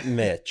God.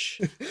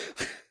 Mitch,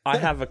 I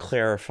have a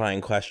clarifying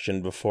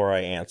question before I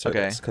answer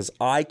this, because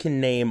I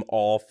can name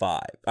all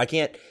 5. I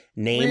can't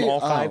name all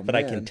 5, but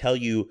man. I can tell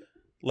you,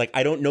 like,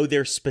 I don't know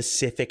their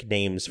specific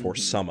names for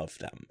some of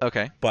them.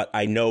 Okay. But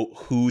I know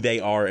who they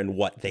are and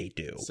what they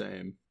do.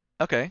 Same.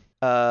 Okay.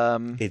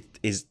 It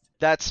is.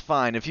 That's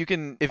fine. If you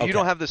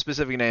don't have the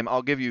specific name,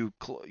 I'll give you,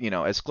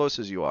 as close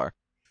as you are.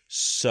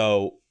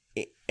 So,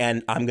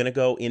 and I'm gonna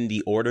go in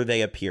the order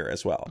they appear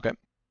as well. Okay.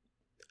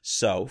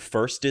 So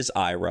first is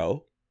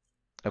Iroh.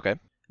 Okay.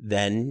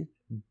 Then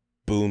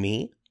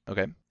Boomy.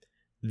 Okay.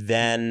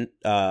 Then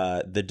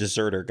the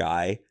deserter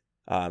guy.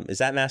 Is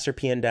that Master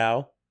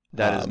Piandao?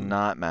 That is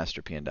not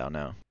Master Piandao,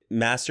 no.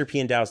 Master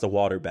Piandao is the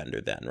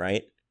waterbender then,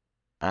 right?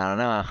 I don't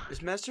know.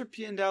 Is Master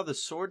Piandao the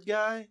sword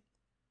guy?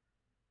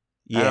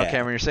 Yeah. I don't know,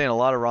 Cameron, you're saying a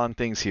lot of wrong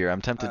things here.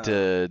 I'm tempted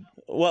to...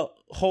 Well,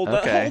 hold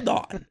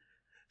on.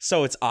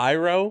 So it's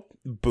Iroh,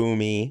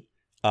 Boomy,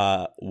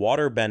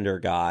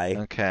 waterbender guy.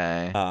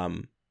 Okay.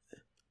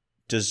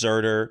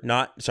 Deserter,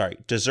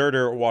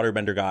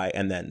 waterbender guy,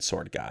 and then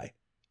sword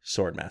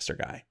master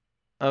guy.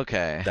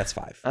 Okay. That's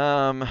 5.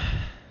 I'm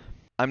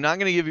not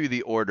going to give you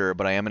the order,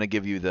 but I am going to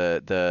give you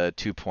the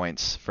 2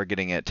 points for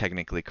getting it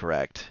technically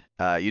correct.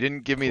 You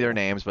didn't give me their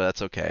names, but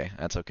that's okay.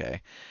 That's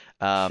okay.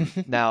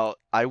 Now,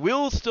 I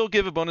will still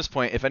give a bonus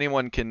point if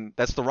anyone can...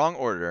 That's the wrong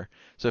order.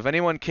 So if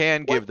anyone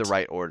can give the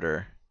right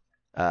order,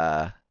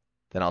 then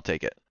I'll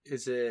take it.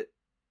 Is it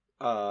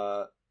Iroh...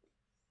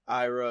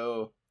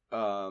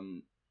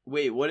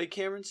 Wait, what did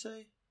Cameron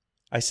say?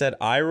 I said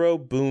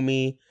Iroh,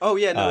 Boomy... Oh,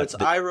 yeah, no, it's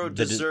Iroh,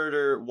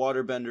 Deserter,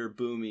 Waterbender,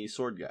 Boomy,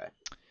 Sword Guy.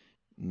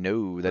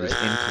 No, that is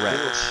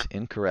incorrect.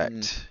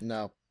 Incorrect.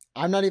 No.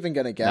 I'm not even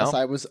going to guess.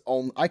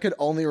 No? I could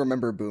only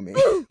remember Boomy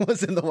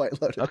was in the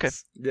White Lotus. Okay.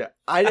 Yeah.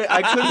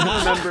 I couldn't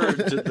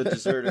remember the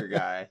Deserter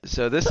guy.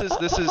 So this is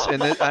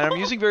and I'm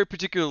using very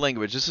particular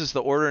language. This is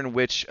the order in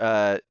which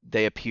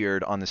they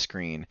appeared on the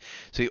screen.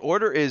 So the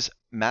order is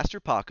Master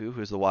Paku,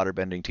 who's the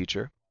waterbending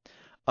teacher,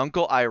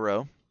 Uncle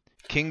Iroh,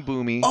 King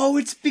Boomy. Oh,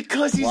 it's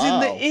because he's in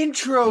the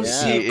intro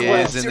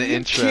sequence. He is in the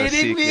intro sequence.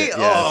 Kidding me? Yes.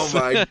 Oh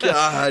my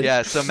God.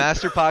 Yeah, so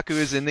Master Paku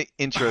is in the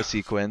intro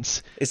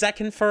sequence. Is that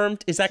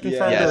confirmed? Or is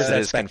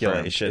that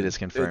speculation? It is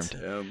confirmed.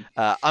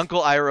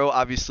 Uncle Iroh,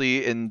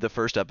 obviously, in the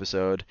first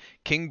episode.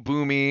 King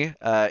Boomy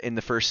in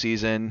the first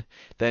season.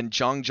 Then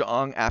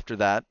Zhang after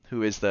that,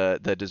 who is the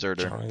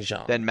deserter.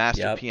 Zhang. Then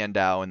Master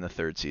Piandao in the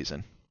third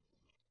season.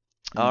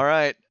 All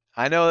right.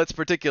 I know it's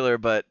particular,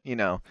 but,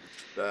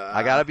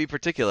 I got to be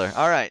particular.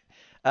 All right.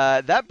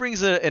 That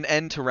brings an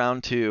end to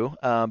round 2.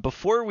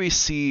 Before we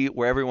see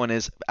where everyone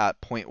is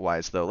at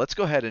point-wise, though, let's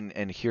go ahead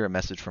and hear a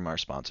message from our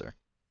sponsor.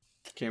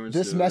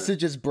 This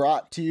message is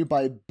brought to you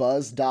by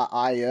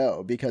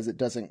Buzz.io because it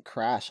doesn't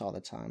crash all the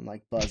time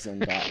like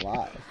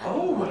Buzzin.live.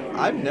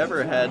 I've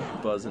never had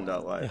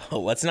Buzzin.live. Oh,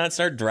 let's not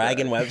start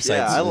dragging websites.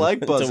 Yeah, I like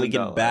Buzzin.live. Until we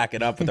can back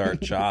it up with our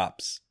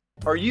chops.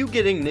 Are you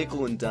getting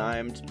nickel and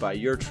dimed by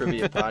your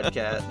trivia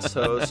podcast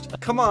host?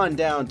 Come on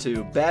down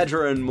to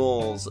Badger and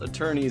Mole's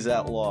Attorneys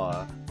at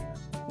Law.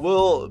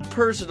 We'll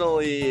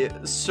personally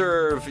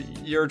serve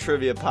your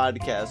trivia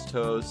podcast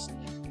host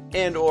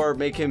and or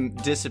make him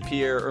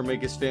disappear or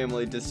make his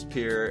family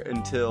disappear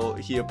until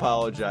he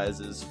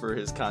apologizes for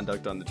his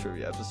conduct on the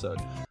trivia episode.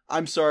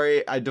 I'm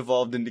sorry, I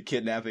devolved into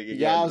kidnapping again.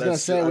 Yeah, I was going to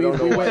say, we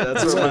went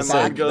that's where my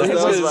mind goes. That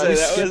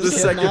was the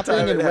second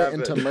time it went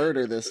happened. into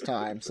murder this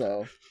time,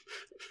 so...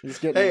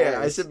 Hey, worse.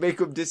 I said make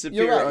him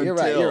disappear. You're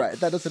right.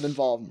 That doesn't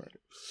involve murder.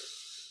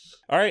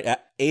 All right,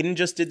 Aidan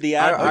just did the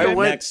ad. I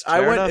went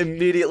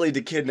immediately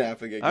to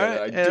kidnapping again.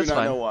 Right, I do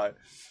not know why.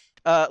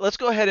 Let's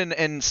go ahead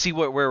and see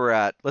where we're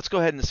at. Let's go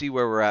ahead and see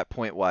where we're at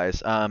point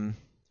wise.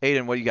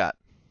 Aidan, what do you got?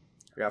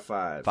 I got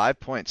 5. 5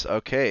 points.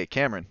 Okay,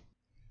 Cameron.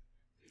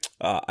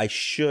 I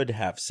should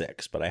have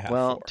 6, but I have 4.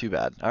 Well, too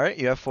bad. All right,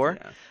 you have 4.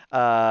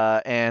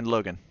 Yeah. And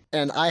Logan.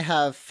 And I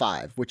have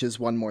 5, which is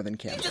one more than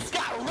Cameron.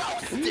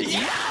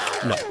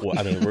 No, well,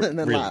 I mean, we're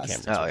really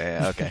last. Cameron. Oh,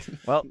 yeah, okay.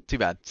 Well, too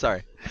bad.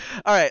 Sorry.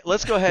 All right,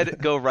 let's go ahead and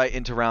go right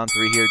into round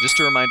 3 here. Just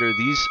a reminder,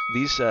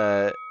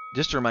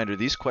 just a reminder,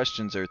 these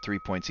questions are 3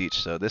 points each,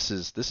 so this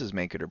is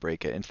make it or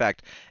break it. In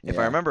fact, if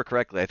I Yeah. remember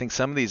correctly, I think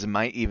some of these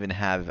might even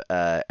have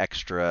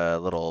extra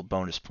little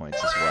bonus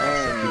points as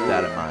well, so keep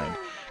that in mind.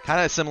 Kind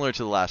of similar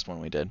to the last one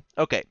we did.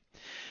 Okay,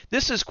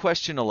 this is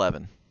question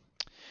 11.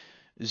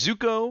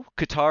 Zuko,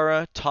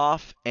 Katara,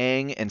 Toph,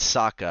 Aang, and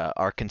Sokka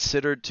are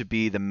considered to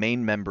be the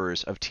main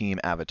members of Team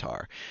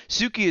Avatar.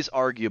 Suki is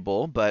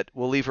arguable, but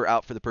we'll leave her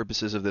out for the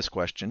purposes of this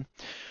question.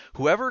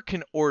 Whoever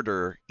can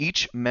order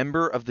each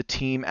member of the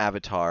Team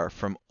Avatar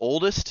from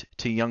oldest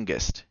to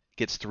youngest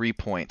gets 3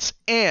 points,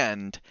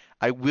 and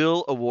I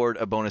will award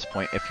a bonus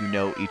point if you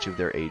know each of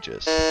their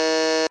ages.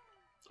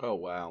 Oh,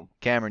 wow.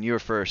 Cameron, you were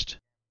first.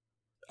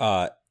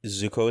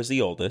 Zuko is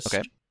the oldest.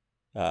 Okay.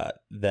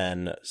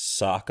 Then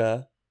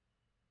Sokka,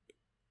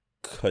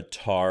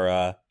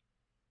 Katara,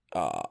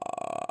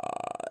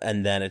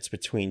 and then it's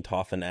between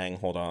Toph and Aang.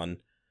 Hold on.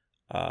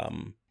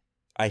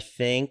 I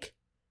think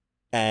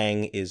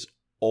Aang is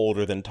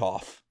older than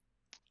Toph.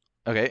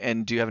 Okay,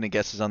 and do you have any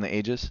guesses on the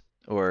ages?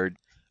 Or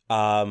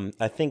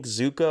I think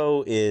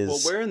Zuko is. Well,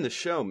 where in the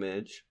show,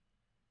 Mitch?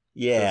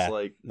 Yeah, 'Cause,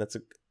 like, that's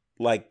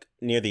like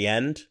near the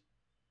end.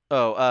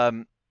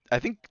 I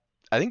think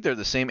they're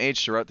the same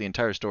age throughout the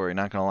entire story,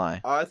 not gonna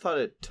lie. I thought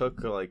it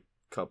took like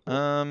a couple.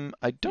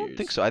 I don't years.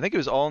 think so. I think it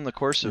was all in the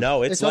course of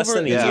No, it's It's less over-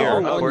 than a yeah, year. all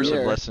in the One course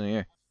year. of less than a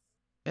year.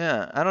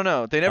 Yeah, I don't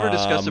know. They never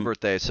discussed a Um,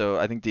 birthday, so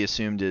I think the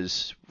assumed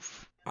is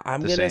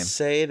I'm the gonna same.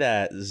 say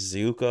that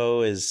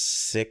Zuko is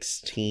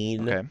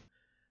 16. Okay.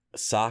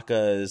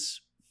 Sokka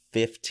is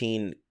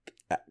 15.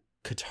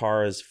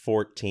 Katara is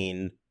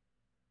 14.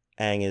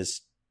 Aang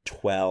is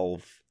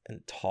 12.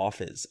 And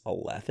Toph is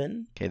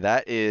 11. Okay,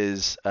 that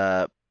is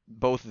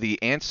both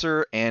the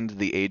answer and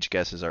the age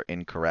guesses are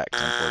incorrect,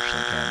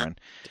 unfortunately,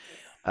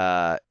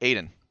 Cameron.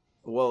 Aidan.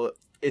 Well,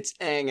 it's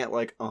Aang at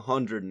like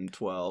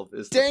 112.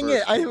 Is the Dang it!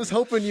 first I one. was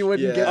hoping you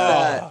wouldn't Yeah. get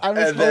that. I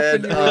was And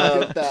hoping then, you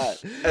wouldn't get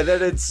that. And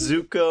then it's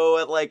Zuko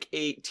at like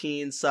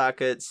 18,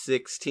 Sokka at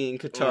 16,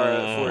 Katara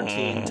at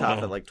 14,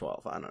 Toph at like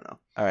 12. I don't know.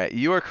 All right,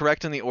 you are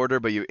correct in the order,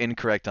 but you're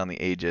incorrect on the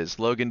ages.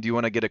 Logan, do you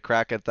want to get a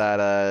crack at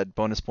that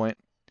bonus point?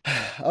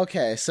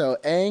 Okay, so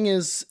Aang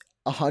is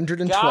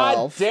 112.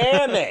 God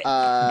damn it!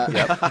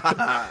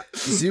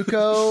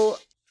 Zuko,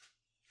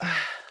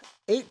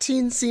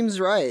 18 seems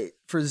right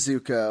for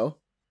Zuko.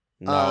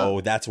 No,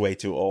 that's way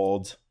too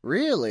old.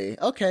 Really?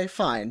 Okay,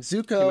 fine. He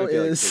Zuko might be,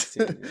 like, is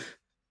 16, yeah.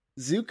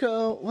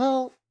 Zuko.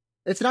 Well,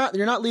 it's not.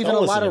 You're not leaving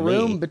Don't a lot listen of to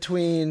room me.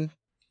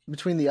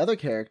 between the other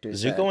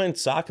characters. Zuko then. and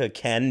Sokka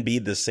can be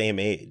the same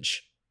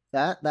age.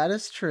 That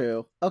is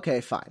true.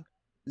 Okay, fine.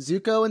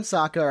 Zuko and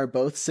Sokka are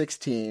both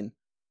 16.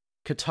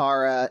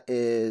 Katara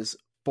is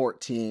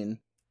 14,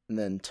 and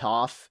then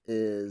Toph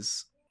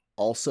is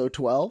also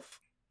 12.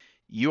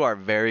 You are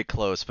very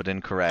close, but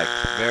incorrect.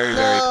 Very,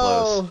 very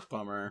close. No!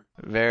 Bummer.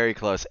 Very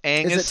close.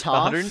 Aang Is it is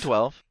Toph?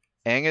 112.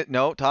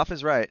 No, Toph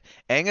is right.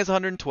 Aang is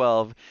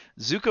 112.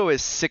 Zuko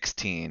is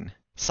 16.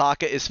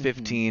 Sokka is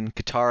 15.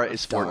 Katara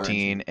is Darn.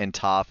 14, and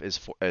Toph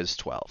is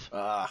 12.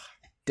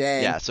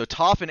 Dang. Yeah, so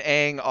Toph and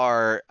Aang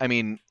are, I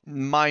mean,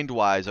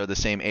 mind-wise are the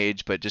same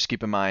age, but just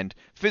keep in mind,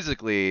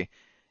 physically,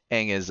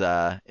 Aang is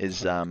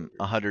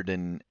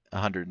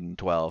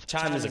 112.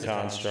 Time is a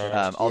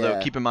construct. Although,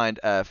 Yeah. keep in mind,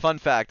 fun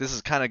fact, this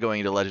is kind of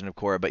going into Legend of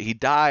Korra, but he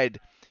died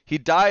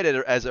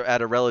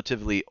at a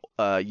relatively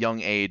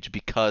young age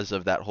because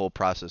of that whole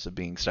process of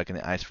being stuck in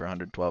the ice for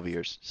 112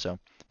 years. So,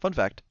 fun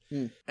fact.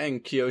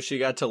 And Kyoshi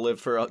got to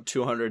live for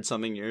 200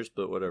 something years,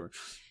 but whatever.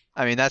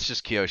 I mean, that's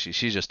just Kyoshi.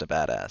 She's just a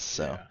badass,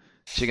 so Yeah.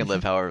 she can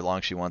live however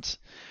long she wants.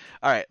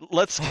 All right,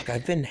 let's. Fuck,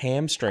 I've been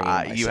hamstringing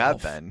myself. You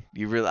have been.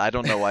 You really. I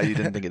don't know why you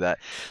didn't think of that.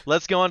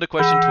 Let's go on to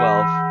question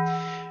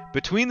 12.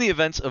 Between the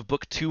events of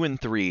Book 2 and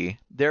 3,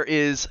 there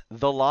is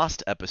the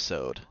Lost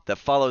episode that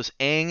follows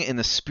Aang in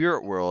the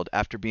spirit world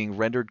after being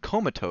rendered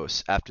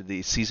comatose after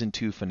the Season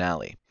 2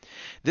 finale.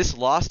 This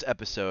Lost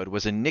episode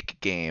was a Nick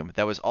game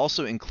that was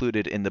also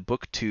included in the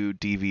Book 2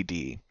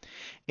 DVD.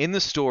 In the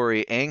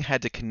story, Aang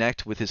had to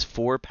connect with his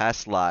 4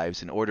 past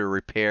lives in order to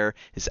repair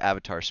his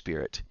avatar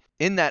spirit.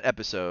 In that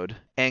episode,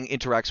 Aang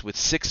interacts with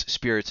 6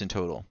 spirits in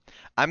total.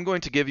 I'm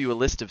going to give you a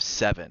list of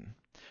 7.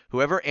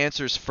 Whoever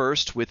answers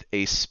first with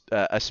a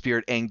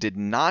spirit Aang did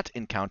not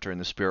encounter in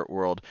the spirit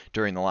world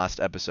during the last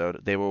episode,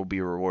 they will be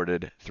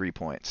rewarded 3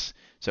 points.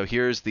 So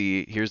here's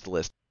the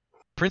list.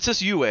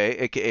 Princess Yue,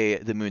 aka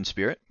the Moon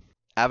Spirit,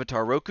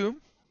 Avatar Roku,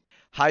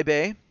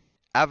 Haibei,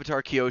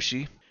 Avatar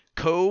Kyoshi,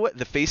 Ko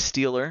the Face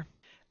Stealer,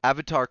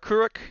 Avatar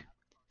Kuruk,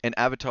 and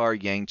Avatar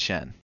Yang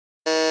Chen.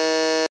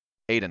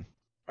 Aidan.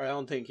 I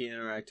don't think he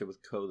interacted with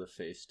Ko the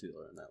Face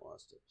Stealer in that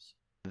last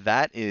episode.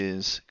 That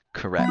is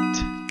correct.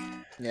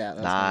 Yeah.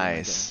 That's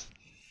Nice.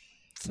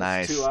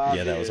 Nice. Too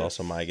Yeah, that was obvious.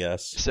 also my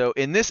guess. So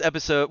in this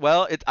episode,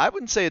 well, I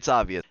wouldn't say it's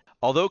obvious.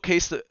 Although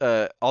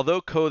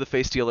Ko the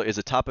Face Stealer is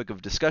a topic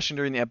of discussion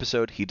during the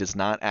episode, he does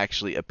not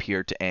actually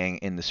appear to Aang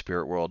in the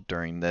spirit world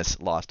during this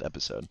Lost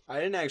episode. I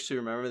didn't actually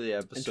remember the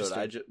episode.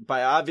 Interesting.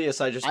 By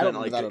obvious, I just I don't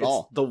meant like remember that at it's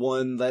all. the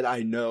one that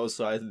I know,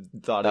 so I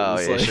thought it Oh,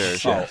 was yeah, like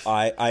sure.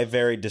 Oh, I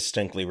very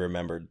distinctly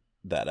remembered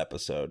that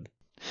episode.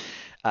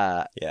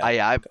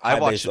 Yeah. I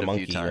watched Haibe's it the a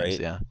monkey, few times. right?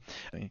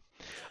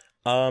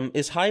 Yeah.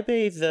 Is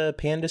Haibe the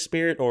panda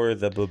spirit or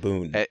the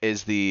baboon?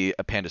 Is the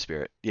panda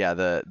spirit?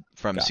 Yeah,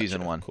 from Gotcha.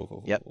 season 1.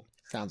 Cool. Yep.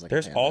 Sounds like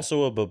There's a panda.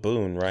 also a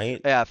baboon,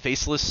 right? Yeah,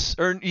 faceless.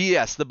 Or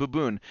yes, the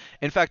baboon.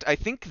 In fact, I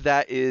think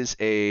that is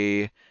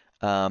a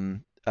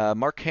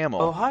Mark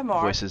Hamill. Oh, hi,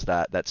 Mark. Voices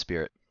that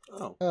spirit.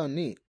 Oh,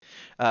 neat.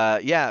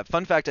 Yeah,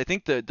 fun fact, I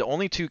think the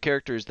only 2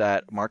 characters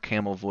that Mark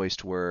Hamill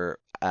voiced were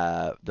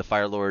the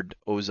Fire Lord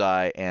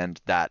Ozai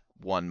and that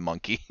one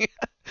monkey.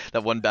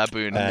 That one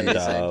baboon. And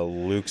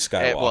Amazing. Luke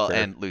Skywalker.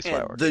 and Luke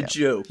Skywalker. And the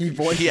joke. He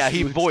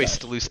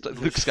voiced. Luke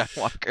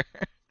Skywalker.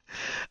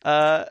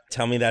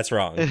 Tell me that's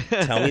wrong.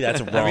 Tell me that's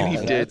wrong. I mean, he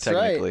did That's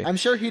technically. right. I'm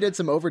sure he did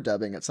some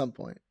overdubbing at some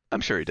point. I'm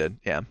sure he did,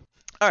 yeah.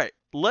 All right,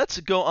 let's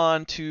go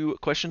on to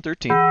question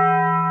 13.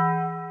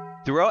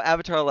 Throughout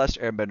Avatar: Last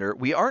Airbender,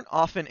 we aren't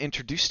often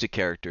introduced to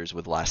characters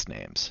with last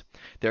names.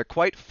 They're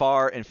quite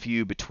far and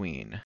few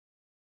between.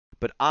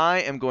 But I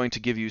am going to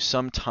give you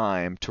some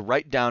time to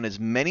write down as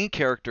many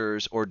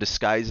characters or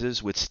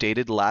disguises with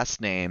stated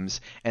last names,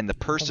 and the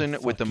person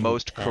with the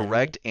most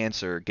correct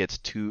answer gets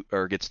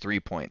 3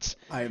 points.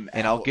 And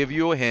I'll give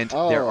you a hint.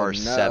 Oh, there are no.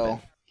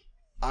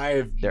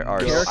 7. There are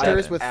Characters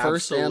 7. with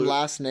first and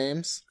last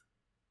names.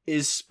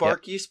 Is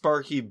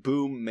Sparky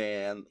Boom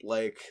Man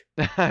like?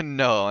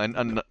 No,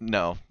 and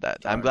no.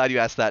 I'm glad you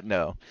asked that.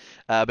 No,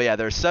 but yeah,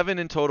 there are 7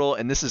 in total,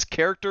 and this is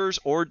characters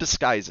or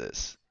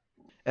disguises.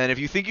 And if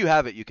you think you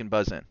have it, you can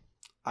buzz in.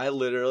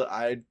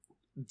 I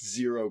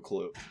zero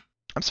clue.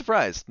 I'm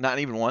surprised. Not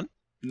even one?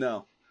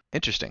 No.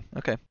 Interesting.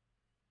 Okay.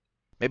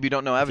 Maybe you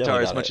don't know I feel Avatar like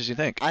I as got much it. as you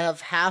think. I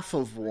have half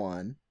of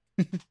one.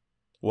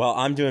 Well,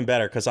 I'm doing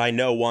better because I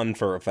know one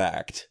for a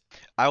fact.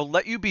 I'll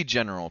let you be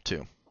general,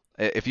 too.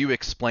 If you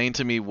explain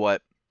to me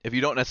if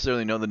you don't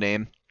necessarily know the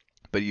name,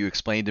 but you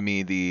explain to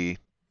me the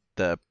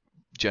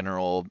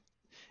general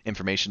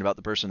information about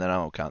the person, then I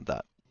won't count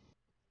that.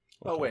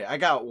 Oh wait, I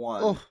got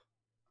one. Oh,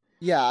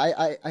 yeah.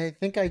 I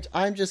think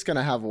I'm just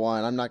gonna have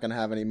one. I'm not gonna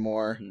have any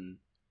more.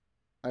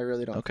 I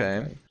really don't.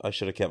 Okay. think I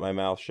should have kept my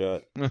mouth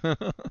shut.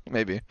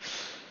 Maybe.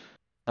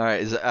 All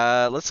right.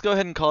 Let's go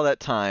ahead and call that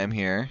time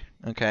here.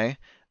 Okay.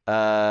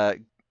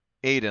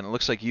 Aidan, it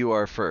looks like you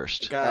are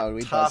first. Got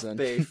we Top buzzing.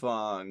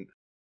 Beifong,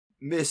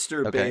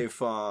 Mr. Okay.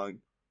 Beifong,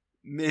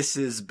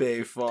 Mrs.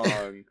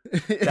 Beifong.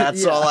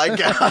 That's all I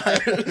got.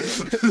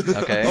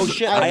 Okay. Oh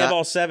shit! I have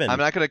all 7. I'm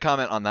not going to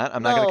comment on that.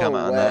 I'm not going to No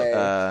comment way.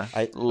 on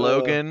that.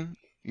 Logan,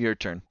 your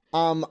turn.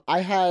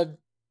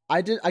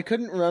 I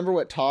couldn't remember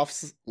what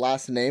Toph's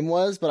last name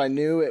was, but I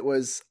knew it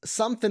was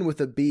something with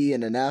a B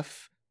and an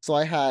F. So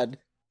I had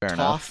Fair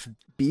enough. Toph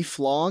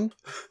Beeflong.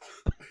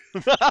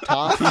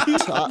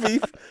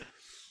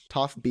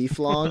 Toph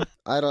Beeflong.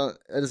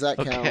 Does that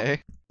count?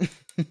 Okay.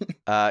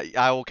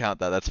 I will count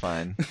that. That's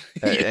fine.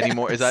 Any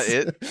more? Is that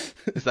it?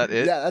 Is that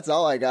it? Yeah, that's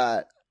all I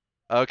got.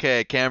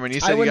 Okay, Cameron, you I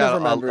said you wouldn't have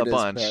got remembered a his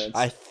bunch.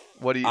 parents.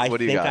 What do you I got?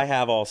 think I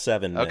have all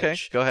 7. Mitch. Okay,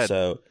 go ahead.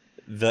 So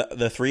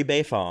the 3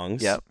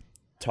 Beifongs. Yep.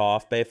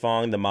 Toph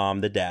Beifong, the mom,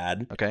 the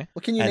dad. Okay.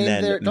 Well, can you And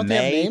name then don't they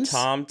have May, names?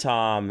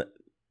 Tom,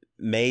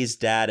 May's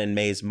dad, and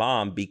May's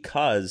mom,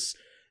 because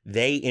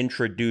they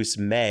introduce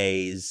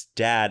May's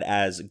dad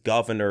as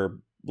Governor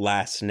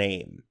last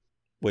name,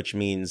 which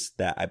means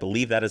that I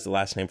believe that is the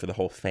last name for the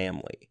whole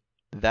family.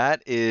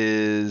 That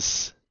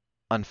is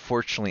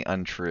unfortunately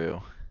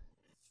untrue.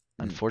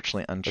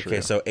 Unfortunately untrue.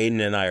 Okay, so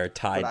Aidan and I are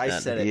tied But I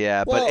then. said it.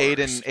 Yeah, Well, but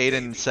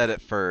Aidan said it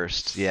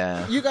first.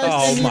 Yeah. You guys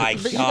Oh didn't my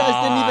even, but you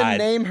guys didn't even God.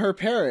 name her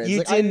parents. You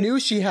I didn't- knew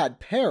she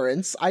had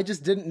parents. I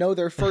just didn't know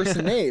their first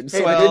names. So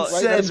Hey, I well, didn't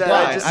write said them that.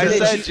 down. Fine. just I Mitch,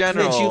 said you-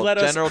 general. Mitch, you let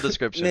us- general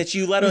description. Mitch,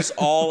 you let us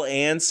all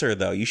answer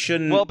though. You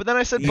shouldn't. Well, but then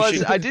I said You buzz.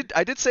 should-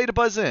 I did say to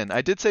buzz in.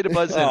 I did say to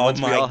buzz in Oh once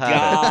we my all had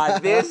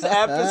God, this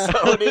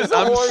episode is it.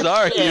 I'm horseshit.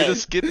 sorry. You're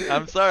just kidding.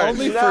 I'm sorry.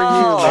 Only for you.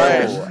 All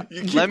right. though.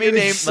 You keep Let me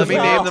getting name so-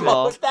 them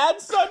all.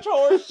 That's such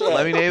horseshit.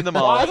 Let me name them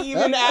all. Why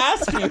even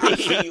ask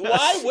me?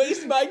 Why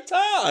waste my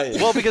time?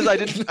 Well, because I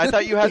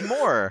thought you had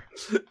more.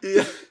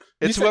 Yeah.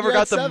 It's said whoever you had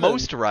got the 7.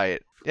 most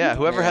right. Yeah,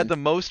 whoever Man. had the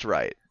most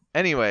right.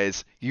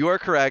 Anyways, you are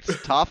correct.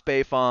 Toph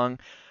Beifong,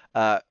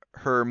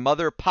 her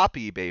mother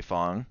Poppy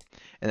Beifong,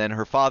 and then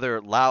her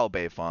father Lao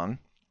Beifong.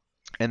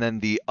 And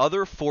then the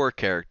other 4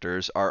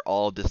 characters are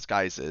all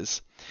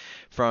disguises.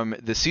 From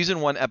the season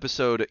 1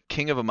 episode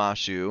King of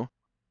Amashu,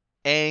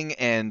 Aang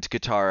and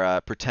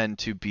Katara pretend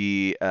to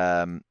be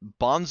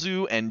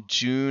Bonzu and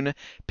June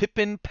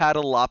Pippin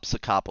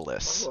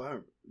Paddleopsicopolis.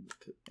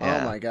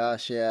 Oh my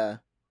gosh, yeah.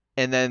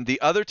 And then the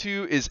other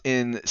 2 is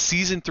in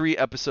season 3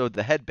 episode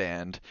The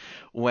Headband,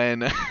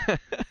 when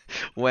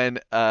when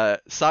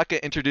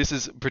Sokka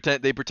introduces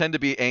they pretend to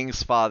be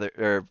Aang's father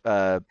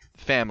or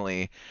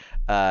family,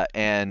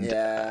 and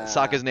Yeah.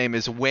 Sokka's name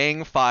is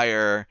Wang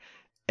Fire,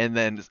 and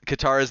then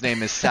Katara's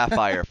name is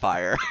Sapphire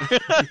Fire.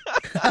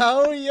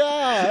 Oh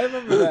yeah, I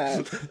remember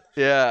that.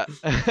 Yeah.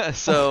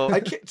 So I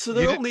can't, so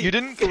there are only you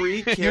didn't 3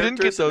 you characters didn't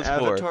get those in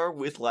 4. Avatar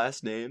with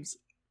last names.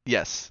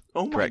 Yes.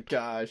 Oh my Correct.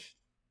 gosh!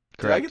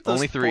 Did I Correct. get those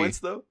Only 3. points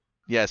though?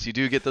 Yes, you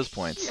do get those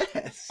points.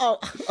 Yes. Oh,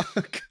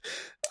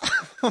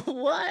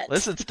 what?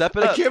 Listen, step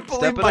it up. I can't Step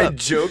believe it my up.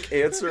 joke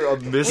answer of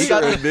Mr.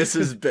 got- and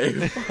Mrs.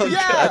 Babe. Yeah,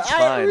 That's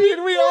fine. I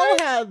mean, we all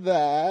had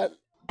that.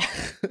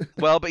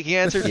 Well, but he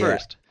answered Yeah.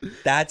 first.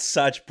 That's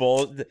such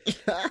bull.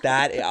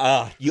 That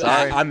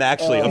Sorry. I'm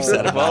actually Oh.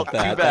 upset Well, about too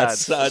that. bad.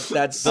 That's So,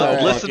 so All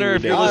right. listener,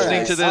 if you're All listening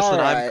right, to this, all then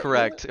I'm right.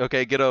 correct.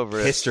 Okay, get over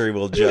it. History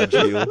will judge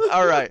you.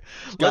 All right,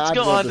 let's God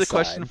go will on to decide.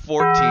 question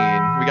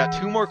 14. We got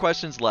 2 more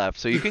questions left,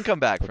 so you can come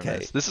back from Okay.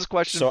 this. This is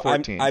question So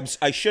 14.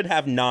 I should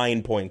have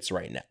 9 points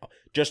right now.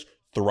 Just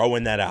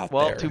throwing that out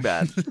Well, there. too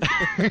bad.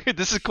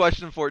 This is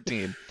question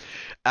 14.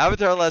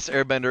 Avatar: Last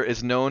Airbender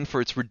is known for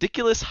its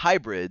ridiculous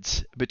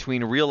hybrids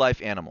between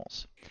real-life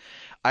animals.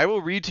 I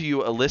will read to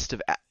you a list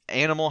of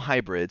animal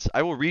hybrids.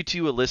 I will read to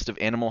you a list of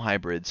animal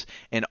hybrids,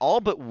 and all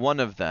but one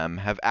of them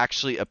have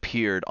actually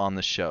appeared on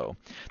the show.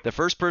 The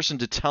first person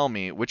to tell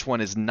me which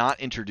one is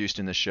not introduced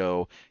in the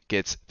show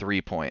gets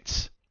 3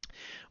 points.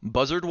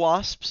 Buzzard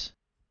wasps,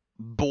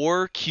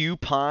 boar Q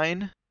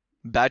pine,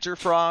 badger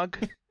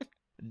frog,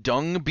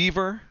 dung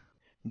beaver,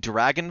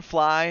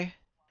 dragonfly,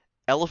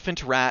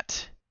 elephant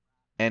rat,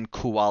 and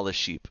koala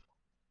sheep.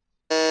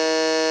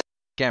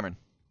 Cameron.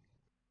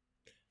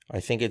 I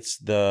think it's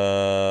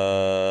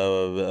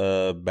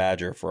the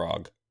badger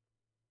frog.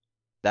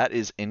 That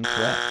is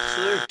incorrect.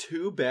 So there are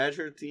 2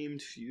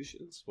 badger-themed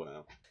fusions?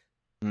 Wow.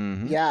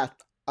 Mhm. Yeah,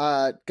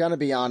 gonna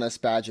be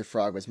honest, Badger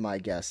Frog was my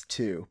guess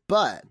too,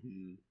 but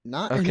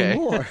not Okay.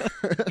 anymore.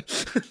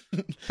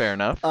 Fair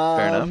enough.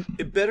 Fair enough.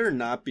 It better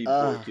not be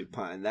Uh,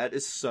 porcupine. That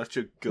is such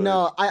a good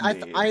No,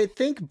 name. I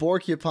think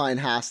Borcupine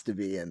has to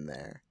be in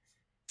there.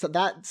 So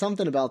that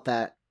something about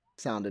that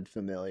sounded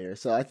familiar.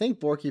 So I think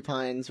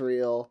Borcupine's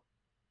real.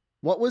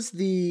 What was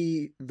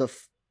the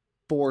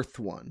 4th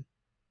one?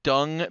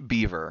 Dung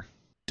beaver.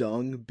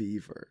 Dung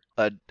beaver.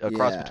 A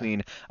cross Yeah.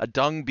 between a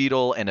dung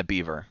beetle and a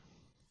beaver.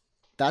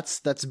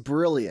 That's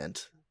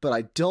brilliant, but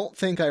I don't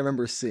think I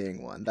remember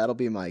seeing one. That'll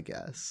be my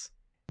guess.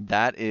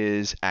 That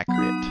is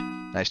accurate.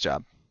 Nice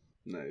job.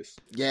 Nice.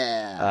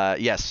 Yeah.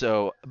 Yes,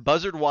 so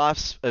buzzard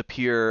wasps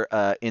appear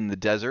in the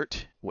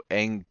desert.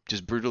 Aang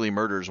just brutally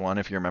murders one,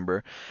 if you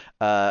remember.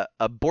 A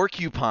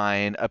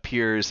porcupine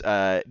appears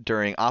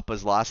during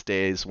Appa's lost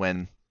days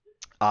when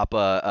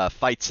Appa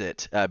fights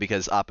it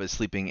because Appa is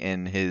sleeping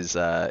in his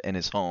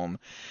home.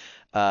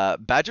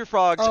 Badger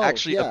frogs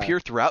actually yeah. appear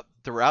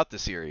throughout the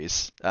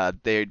series. I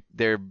think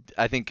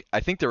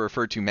they're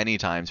referred to many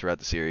times throughout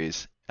the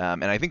series,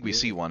 and I think we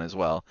see one as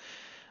well.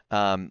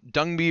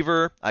 Dung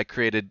beaver, I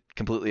created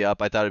completely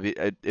up. I thought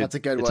it'd be That's a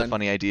good it's one. a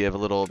funny idea of a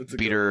little That's a good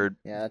beater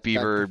Yeah,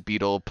 beaver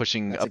beetle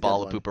pushing that's a a good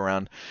ball of one. poop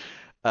around.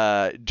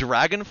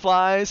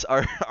 Dragonflies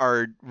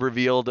are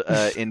revealed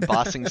in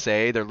Bossing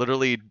Say. They're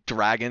literally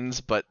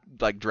dragons, but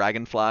like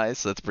dragonflies,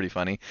 so that's pretty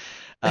funny.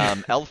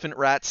 Elephant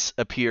rats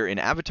appear in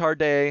Avatar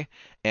Day,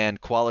 and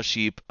koala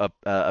sheep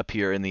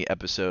appear in the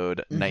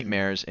episode Mhm.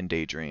 Nightmares and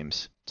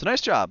Daydreams. So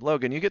nice job,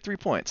 Logan. You get 3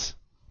 points.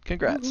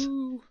 Congrats.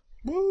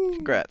 Woo-hoo.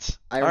 Congrats.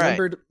 I All right.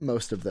 remembered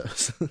most of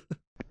those.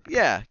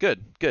 Yeah,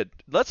 good.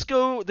 Let's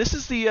go. This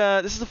is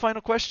the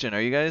final question.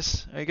 Are you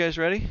guys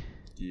ready?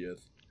 Yes.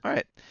 All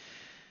right.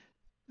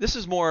 This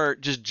is more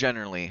just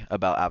generally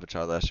about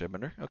Avatar: Last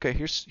Airbender. Okay,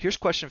 here's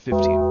question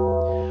 15.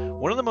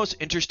 One of the most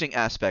interesting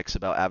aspects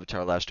about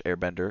Avatar: Last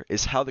Airbender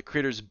is how the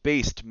creators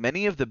based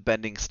many of the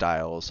bending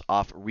styles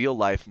off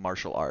real-life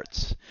martial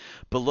arts.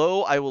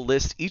 Below, I will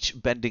list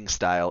each bending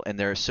style and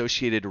their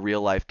associated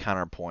real-life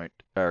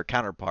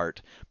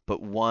counterpart,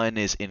 but one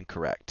is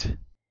incorrect.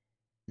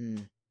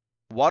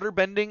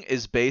 Waterbending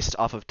is based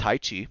off of Tai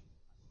Chi.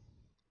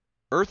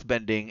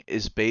 Earthbending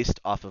is based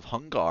off of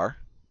Hung Gar.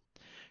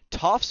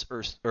 Toph's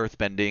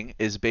earthbending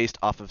is based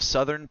off of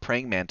Southern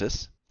Praying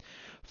Mantis.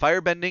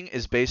 Firebending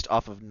is based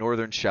off of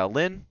Northern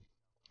Shaolin.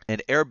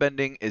 And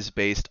airbending is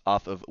based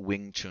off of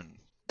Wing Chun.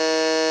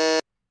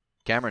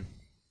 Cameron.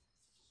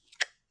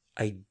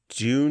 I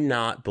do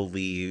not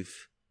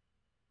believe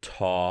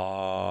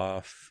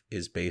Toph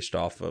is based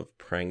off of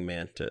Praying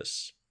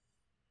Mantis.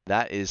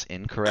 That is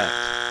incorrect.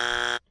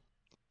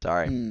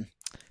 Sorry. Hmm.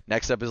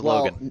 Next up is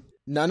Well, Logan.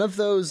 none of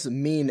those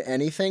mean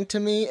anything to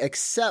me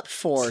except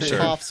for Sure.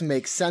 Tophs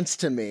make sense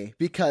to me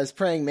because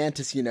praying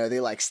mantis, they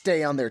like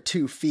stay on their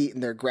 2 feet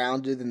and they're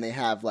grounded and they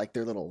have like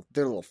their little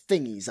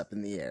thingies up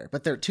in the air,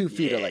 but their 2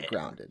 feet are like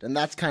grounded, and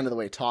that's kind of the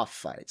way Toph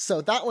fights.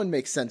 So that one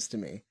makes sense to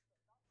me.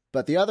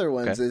 But the other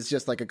ones is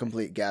just like a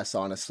complete guess,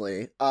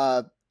 honestly.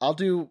 I'll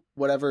do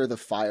whatever the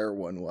fire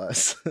one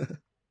was.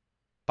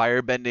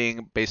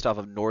 Firebending based off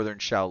of Northern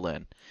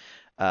Shaolin.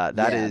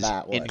 That is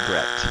that one.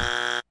 incorrect.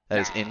 That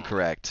is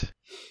incorrect.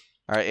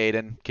 All right,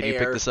 Aidan, can you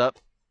pick Air. this up?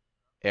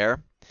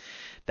 Air?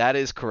 That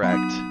is correct.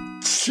 No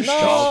So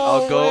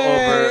I'll go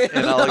way! over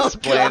and I'll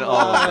explain come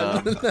all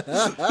of them.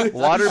 on.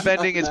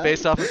 Waterbending is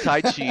based off of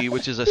Tai Chi,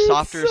 which is a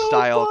softer so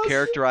style awesome.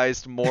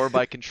 characterized more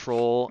by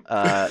control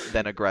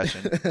than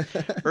aggression.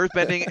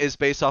 Earthbending is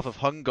based off of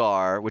Hung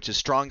Gar, which is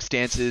strong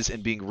stances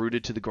and being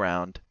rooted to the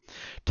ground.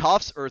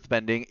 Toph's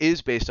earthbending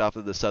is based off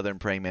of the Southern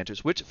Praying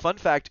Mantis, which, fun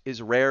fact,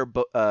 is rare,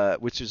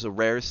 which is a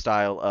rare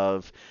style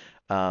of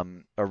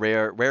a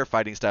rare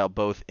fighting style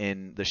both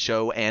in the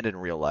show and in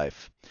real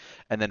life.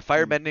 And then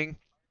firebending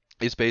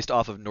is based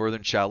off of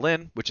Northern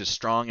Shaolin, which is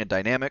strong and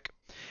dynamic.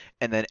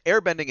 And then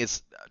airbending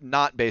is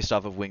not based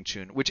off of Wing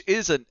Chun, which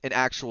is an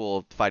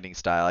actual fighting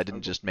style. I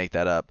didn't just make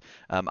that up.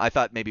 I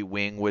thought maybe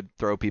Wing would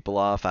throw people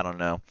off. I don't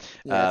know.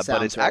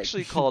 But it's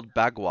actually called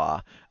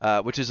Bagua,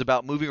 which is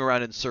about moving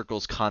around in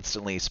circles,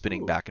 constantly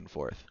spinning back and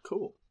forth.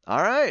 Cool.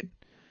 All right.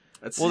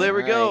 Well, there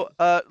we go.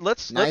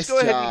 Let's go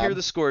ahead and hear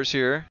the scores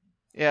here.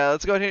 Yeah,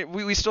 let's go ahead.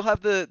 We still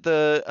have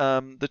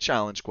the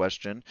challenge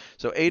question.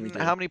 So, Aidan,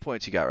 how many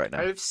points you got right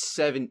now? I have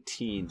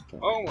 17 points.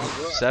 Oh my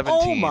god. 17.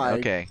 Oh my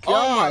okay. gosh.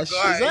 Oh my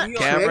Is that God.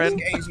 Cameron?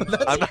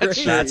 I'm not great.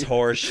 sure. That's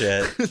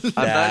horseshit.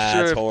 I'm not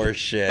sure. That's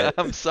horseshit.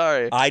 I'm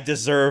sorry. I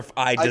deserve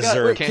wait,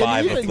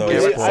 5 even of those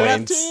get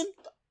points. 17?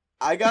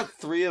 I got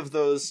 3 of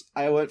those.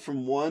 I went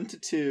from 1 to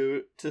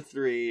 2 to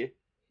 3,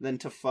 then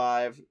to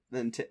 5,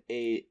 then to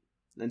 8,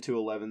 then to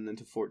 11, then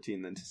to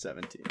 14, then to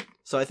 17.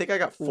 So I think I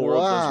got 4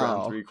 of those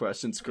round 3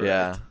 questions correct.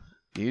 Yeah.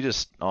 You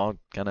just all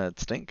kind of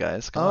stink,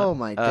 guys. Come Oh on.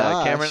 my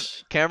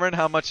gosh. Cameron,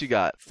 how much you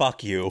got?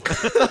 Fuck you.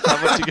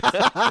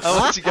 How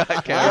much you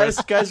got, Cameron?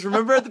 Guys,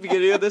 remember at the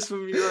beginning of this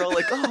when we were all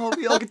like, "Oh,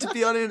 we all get to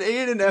be on an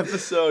Aidan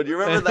episode." You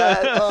remember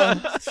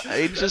that?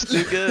 Aidan's just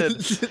too good.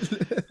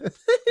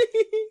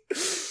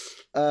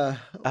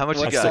 How much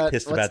you I'm got? so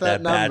pissed what's about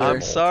that bad number? I'm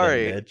roll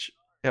sorry. thing, Mitch.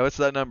 Yeah, what's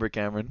that number,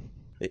 Cameron?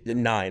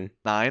 9.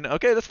 9?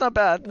 Okay, that's not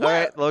bad. All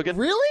right, Logan.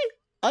 Really?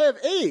 I have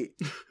 8.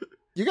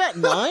 You got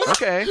 9?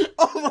 Okay.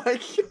 Oh my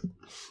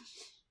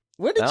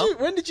god!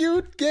 When did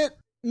you get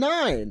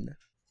 9?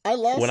 I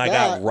lost When I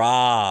that. got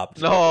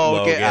robbed. No,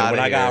 Logan, get outta when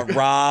I here. got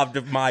robbed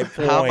of my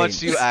points. How much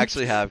do you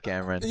actually have,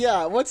 Cameron?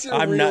 Yeah, what's your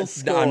I'm real not-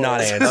 score? I'm not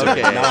answering.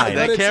 Okay, 9. then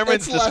But it's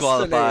Cameron's less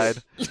than disqualified.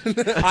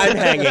 8. I'm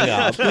hanging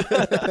up.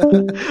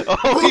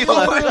 Oh, he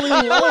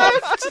literally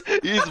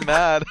left. He's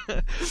mad.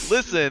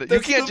 Listen, you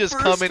can't just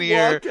come in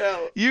here.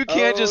 You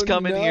can't just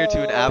come in here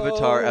to an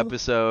Avatar no.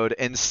 episode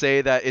and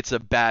say that it's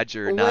a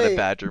badger, not a Wait.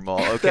 badger mole.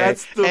 Okay,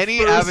 That's the any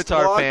first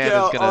Avatar fan is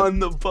walkout gonna on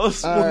the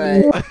bus. All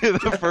right.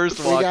 the first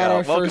We got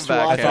our walkout. Welcome first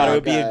back. I thought it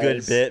would be a guys.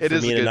 good bit It for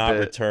is a me to good not bit.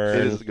 return,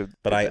 It is a good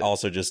but I bit.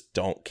 also just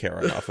don't care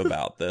enough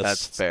about this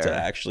That's fair. to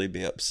actually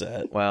be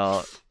upset.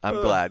 Well, I'm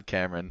glad,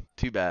 Cameron.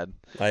 Too bad.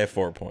 I have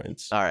 4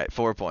 points. All right,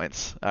 4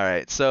 points. All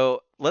right,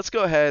 so let's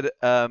go ahead.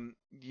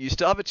 You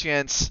still have a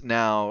chance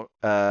now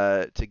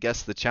to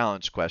guess the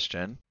challenge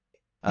question.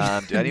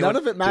 None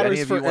of it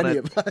matters for any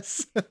of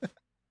us.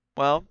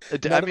 Well,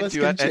 None I of mean, us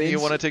do can any of you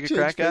change- want to take a change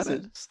crack at it?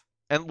 physics.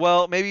 And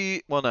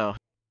no.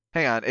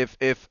 Hang on.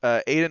 If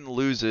Aidan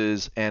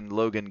loses and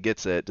Logan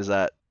gets it, does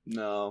that?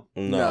 No.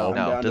 No.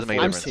 No, doesn't make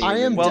a difference. I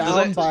am Well, does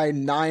down it- by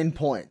 9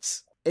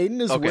 points.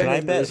 Aiden is Okay. winning Can I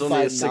bet There's only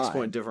by a 6 9.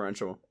 point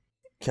differential.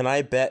 Can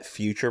I bet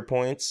future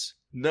points?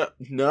 No.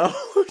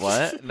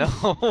 What?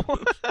 No.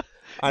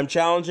 I'm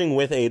challenging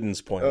with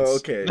Aiden's points. Oh,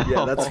 okay. Yeah,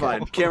 No. that's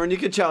fine. Cameron, you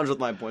can challenge with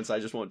my points. I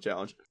just won't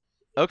challenge.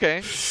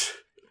 Okay.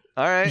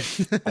 All right.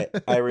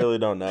 I really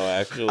don't know,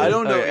 actually. I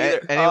don't know Okay,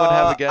 either. anyone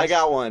have a guess? I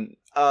got one.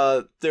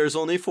 There's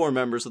only 4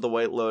 members of the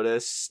White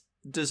Lotus.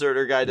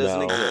 Deserter guy doesn't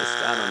No. exist.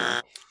 I don't know.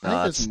 I think No,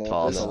 there's that's more-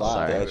 false. there's a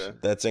lot. Sorry.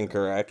 That's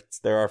incorrect.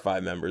 There are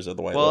 5 members of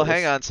the White Well, Lotus.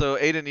 hang on. So,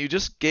 Aidan, you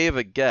just gave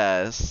a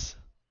guess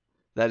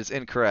that is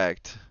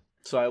incorrect.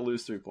 So I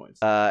lose 3 points.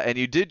 And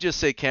you did just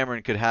say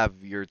Cameron could have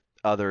your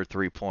other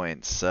 3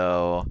 points.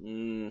 So,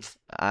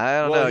 I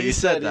don't know. He You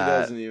said he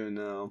that. doesn't even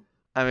know.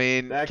 I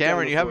mean, Back down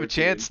Cameron, to you have a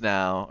 14. chance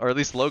now. Or at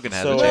least Logan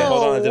has So a wait, chance.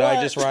 hold on. Did I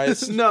what? just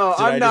rise? No,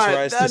 Did I'm I not.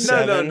 just rise to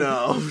no, 7? no.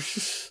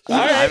 All Yeah,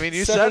 right, I mean,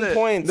 you 7 said it.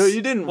 points. No,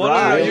 you didn't Well, no,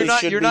 rise. you're It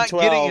not. should You're be not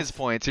 12. getting his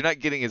points. You're not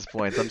getting his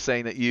points. I'm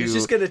saying that you. He's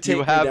just gonna take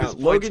you me have down. his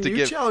points Logan, to you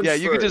give. challenge Yeah,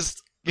 you could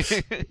first.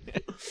 just.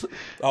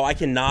 Oh, I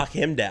can knock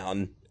him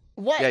down.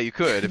 What? Yeah, you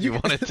could if you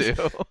wanted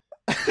to.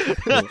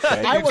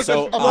 Okay. I wasn't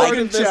So a part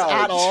of this challenge.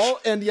 at all,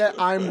 and yet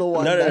I'm the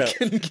one No, no, that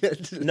can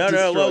get No,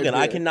 destroyed Logan, I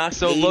here. can knock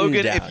So Aiden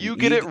Logan, down. if you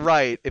get it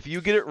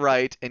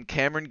right, and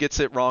Cameron gets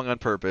it wrong on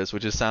purpose,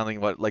 which is sounding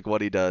like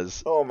what he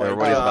does, Oh my or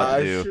what he's about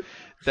to gosh. do,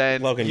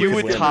 then Logan, you you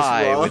would could win.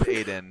 tie Wrong. with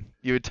Aiden.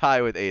 You would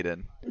tie with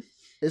Aiden.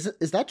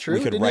 Is that true? we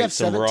could Didn't you right have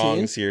some 17?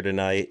 wrongs here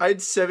tonight. I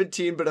had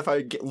 17, but if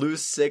I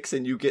lose 6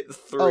 and you get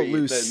 3, Oh,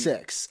 lose then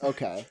 6.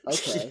 Okay.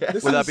 Okay. Yeah.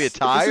 This Would that is- be a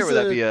tie, this or is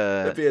would that be a?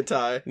 that'd be a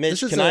tie. Mitch,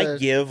 this is can I a-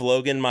 give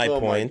Logan my Oh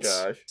points?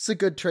 my gosh. It's a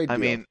good trade I deal.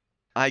 mean,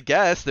 I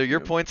guess they're your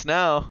points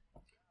now.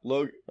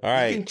 Logan, All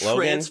right, you can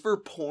Logan, transfer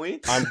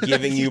points? I'm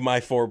giving you my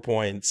 4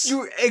 points.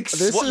 You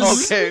This is-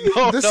 Okay,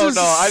 no, this no, is-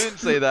 no, I didn't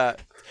say that.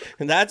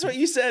 And that's what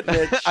you said,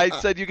 Mitch. I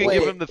said you can Wait.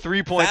 give him the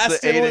 3 points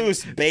Fast that and Aiden.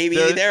 loose, baby.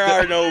 There- There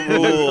are no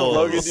rules.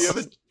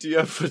 Logan, do you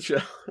have a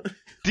challenge?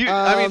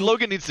 I mean, Um,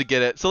 Logan needs to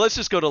get it, so let's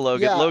just go to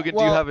Logan. yeah, Logan,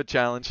 do you well- have a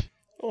challenge?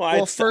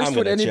 well, first, I'm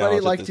would gonna anybody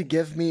challenge like at to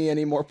give me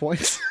any more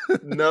points?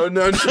 No.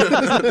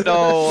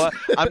 No,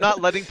 I'm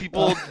not letting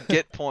people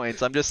get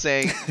points. I'm just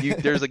saying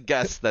there's a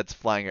guess that's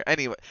flying here.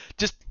 Anyway,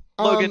 just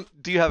Logan,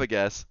 do you have a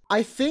guess?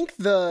 I think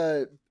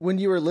when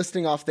you were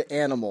listing off the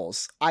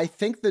animals, I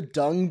think the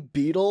dung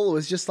beetle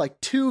was just like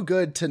too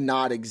good to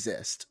not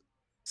exist.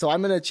 So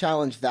I'm going to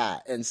challenge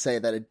that and say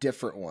that a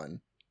different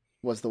one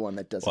was the one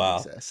that doesn't Wow.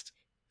 exist.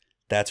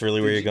 That's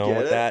really where Did you're you going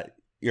get with it? that?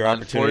 Your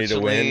opportunity to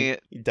win?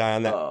 You die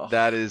on that? Oh.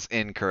 That is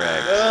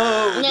incorrect.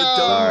 No, the No. dung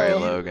Sorry,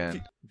 beetle-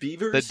 Logan.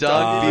 Beaver The stung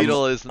dung beetle?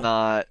 beetle is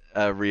not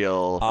a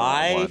real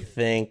I one.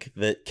 think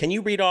that... Can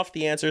you read off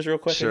the answers real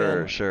quick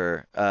Sure, again?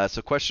 sure.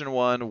 So question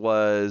 1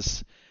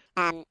 was...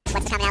 What's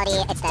the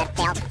commonality? It's they all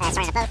start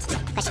on a boat.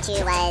 Question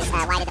 2 was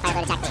why did the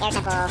fireboat attack the air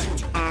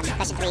temple?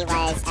 Question 3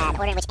 was the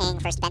order in which Aang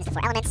first bends the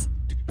 4 elements.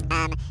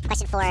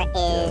 Question 4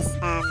 is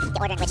the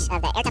order in which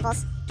of the air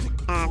temples,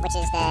 which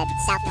is the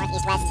south, north,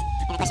 east, west.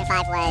 And then question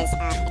 5 was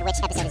in which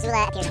episode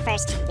Azula appears in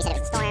first. We said it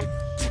was the storm.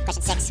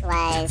 Question 6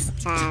 was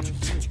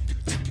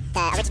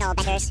the original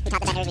benders. Who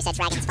taught the benders? We said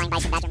dragons, flying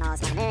bison, badger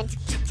moles, and the moon.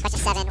 Question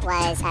 7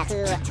 was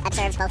who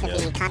observed both of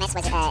the comets.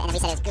 Was it, and then we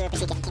said it was Guru,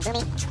 Pratik, and King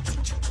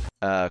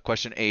Boomy.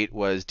 Question 8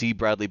 was D.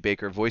 Bradley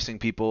Baker voicing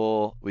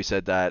people. We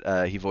said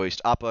that he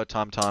voiced Appa,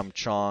 Tom Tom,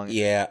 Chong.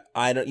 Yeah,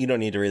 you don't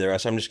need to read the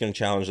rest. I'm just going to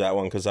challenge that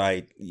one because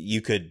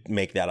you could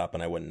make that up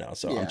and I wouldn't know.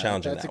 So Yeah, I'm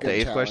challenging that's a that good The one.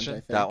 eighth challenge, question? I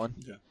think. That one?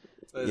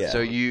 Yeah. So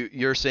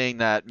you're saying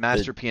that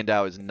Master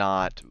Piandao is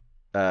not,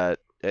 or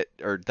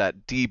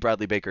that D.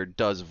 Bradley Baker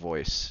does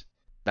voice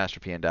Master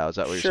Piandao. Is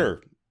that what you're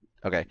Sure. saying?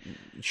 Okay.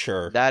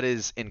 Sure. That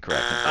is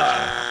incorrect.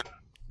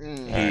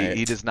 Unfortunately.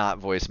 He does not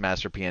voice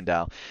Master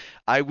Piandao.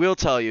 I will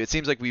tell you, it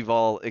seems like we've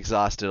all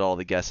exhausted all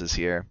the guesses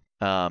here.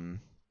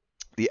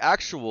 The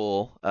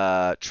actual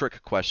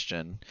trick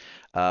question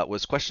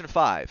was question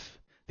 5,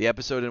 the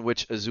episode in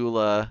which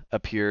Azula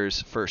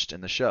appears first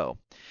in the show.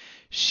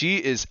 She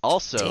is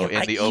also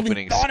in the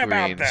opening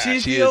screen.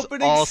 She's She the is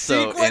opening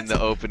also sequence? in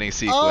the opening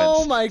sequence.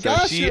 Oh my So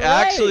gosh, she you're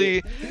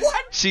actually, right.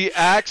 she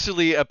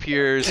actually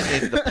appears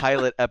in the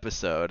pilot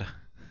episode.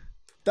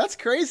 That's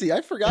crazy.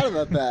 I forgot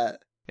about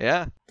that.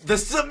 Yeah. The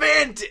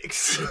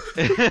semantics.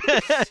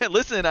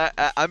 Listen,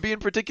 I'm being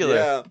particular.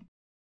 Yeah.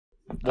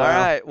 All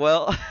right.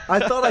 Well, I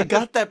thought I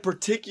got that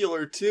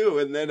particular too,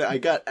 and then I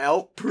got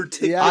out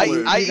particular. Yeah,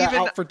 you I got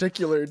even- out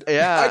particulared.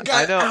 yeah, I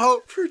got know.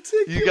 out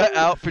particular. You got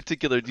out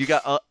particular. You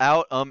got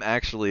out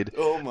actually.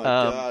 Oh my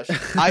gosh.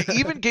 I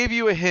even gave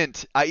you a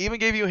hint.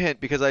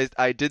 Because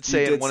I did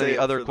say in did one of say the it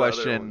other for the other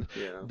question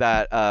one,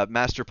 that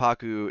Master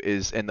Paku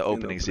is in the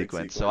opening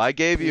sequence. So I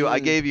gave you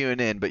an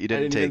in, but you I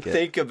didn't didn't take even it.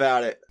 think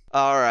about it.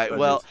 All right.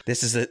 Well,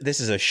 This is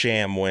a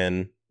sham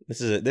win. This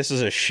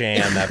is a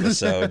sham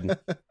episode.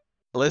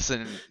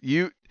 listen,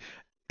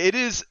 it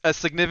is a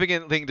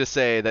significant thing to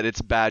say that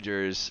it's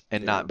badgers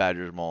and not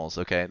badgers moles.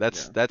 Okay,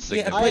 that's Yeah,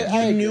 significant. but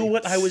I you knew agree.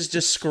 what I was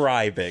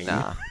describing.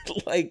 Nah.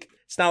 Like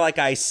it's not like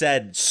I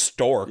said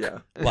stork. Yeah.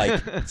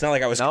 Like it's not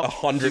like I was Nope.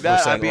 100% See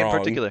that? I'm being wrong.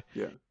 particular.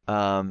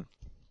 Yeah.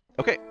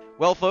 Okay.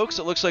 Well, folks,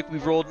 it looks like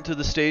we've rolled into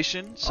the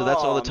station, so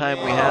that's all the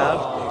time we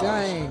have.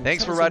 Dang.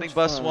 Thanks for that was so riding much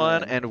Bus fun.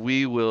 One, and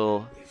we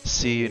will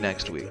see you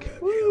next week.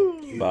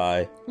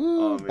 Bye.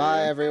 Woo, Oh, bye,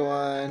 man.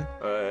 everyone.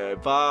 Bye.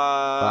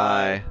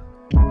 Bye.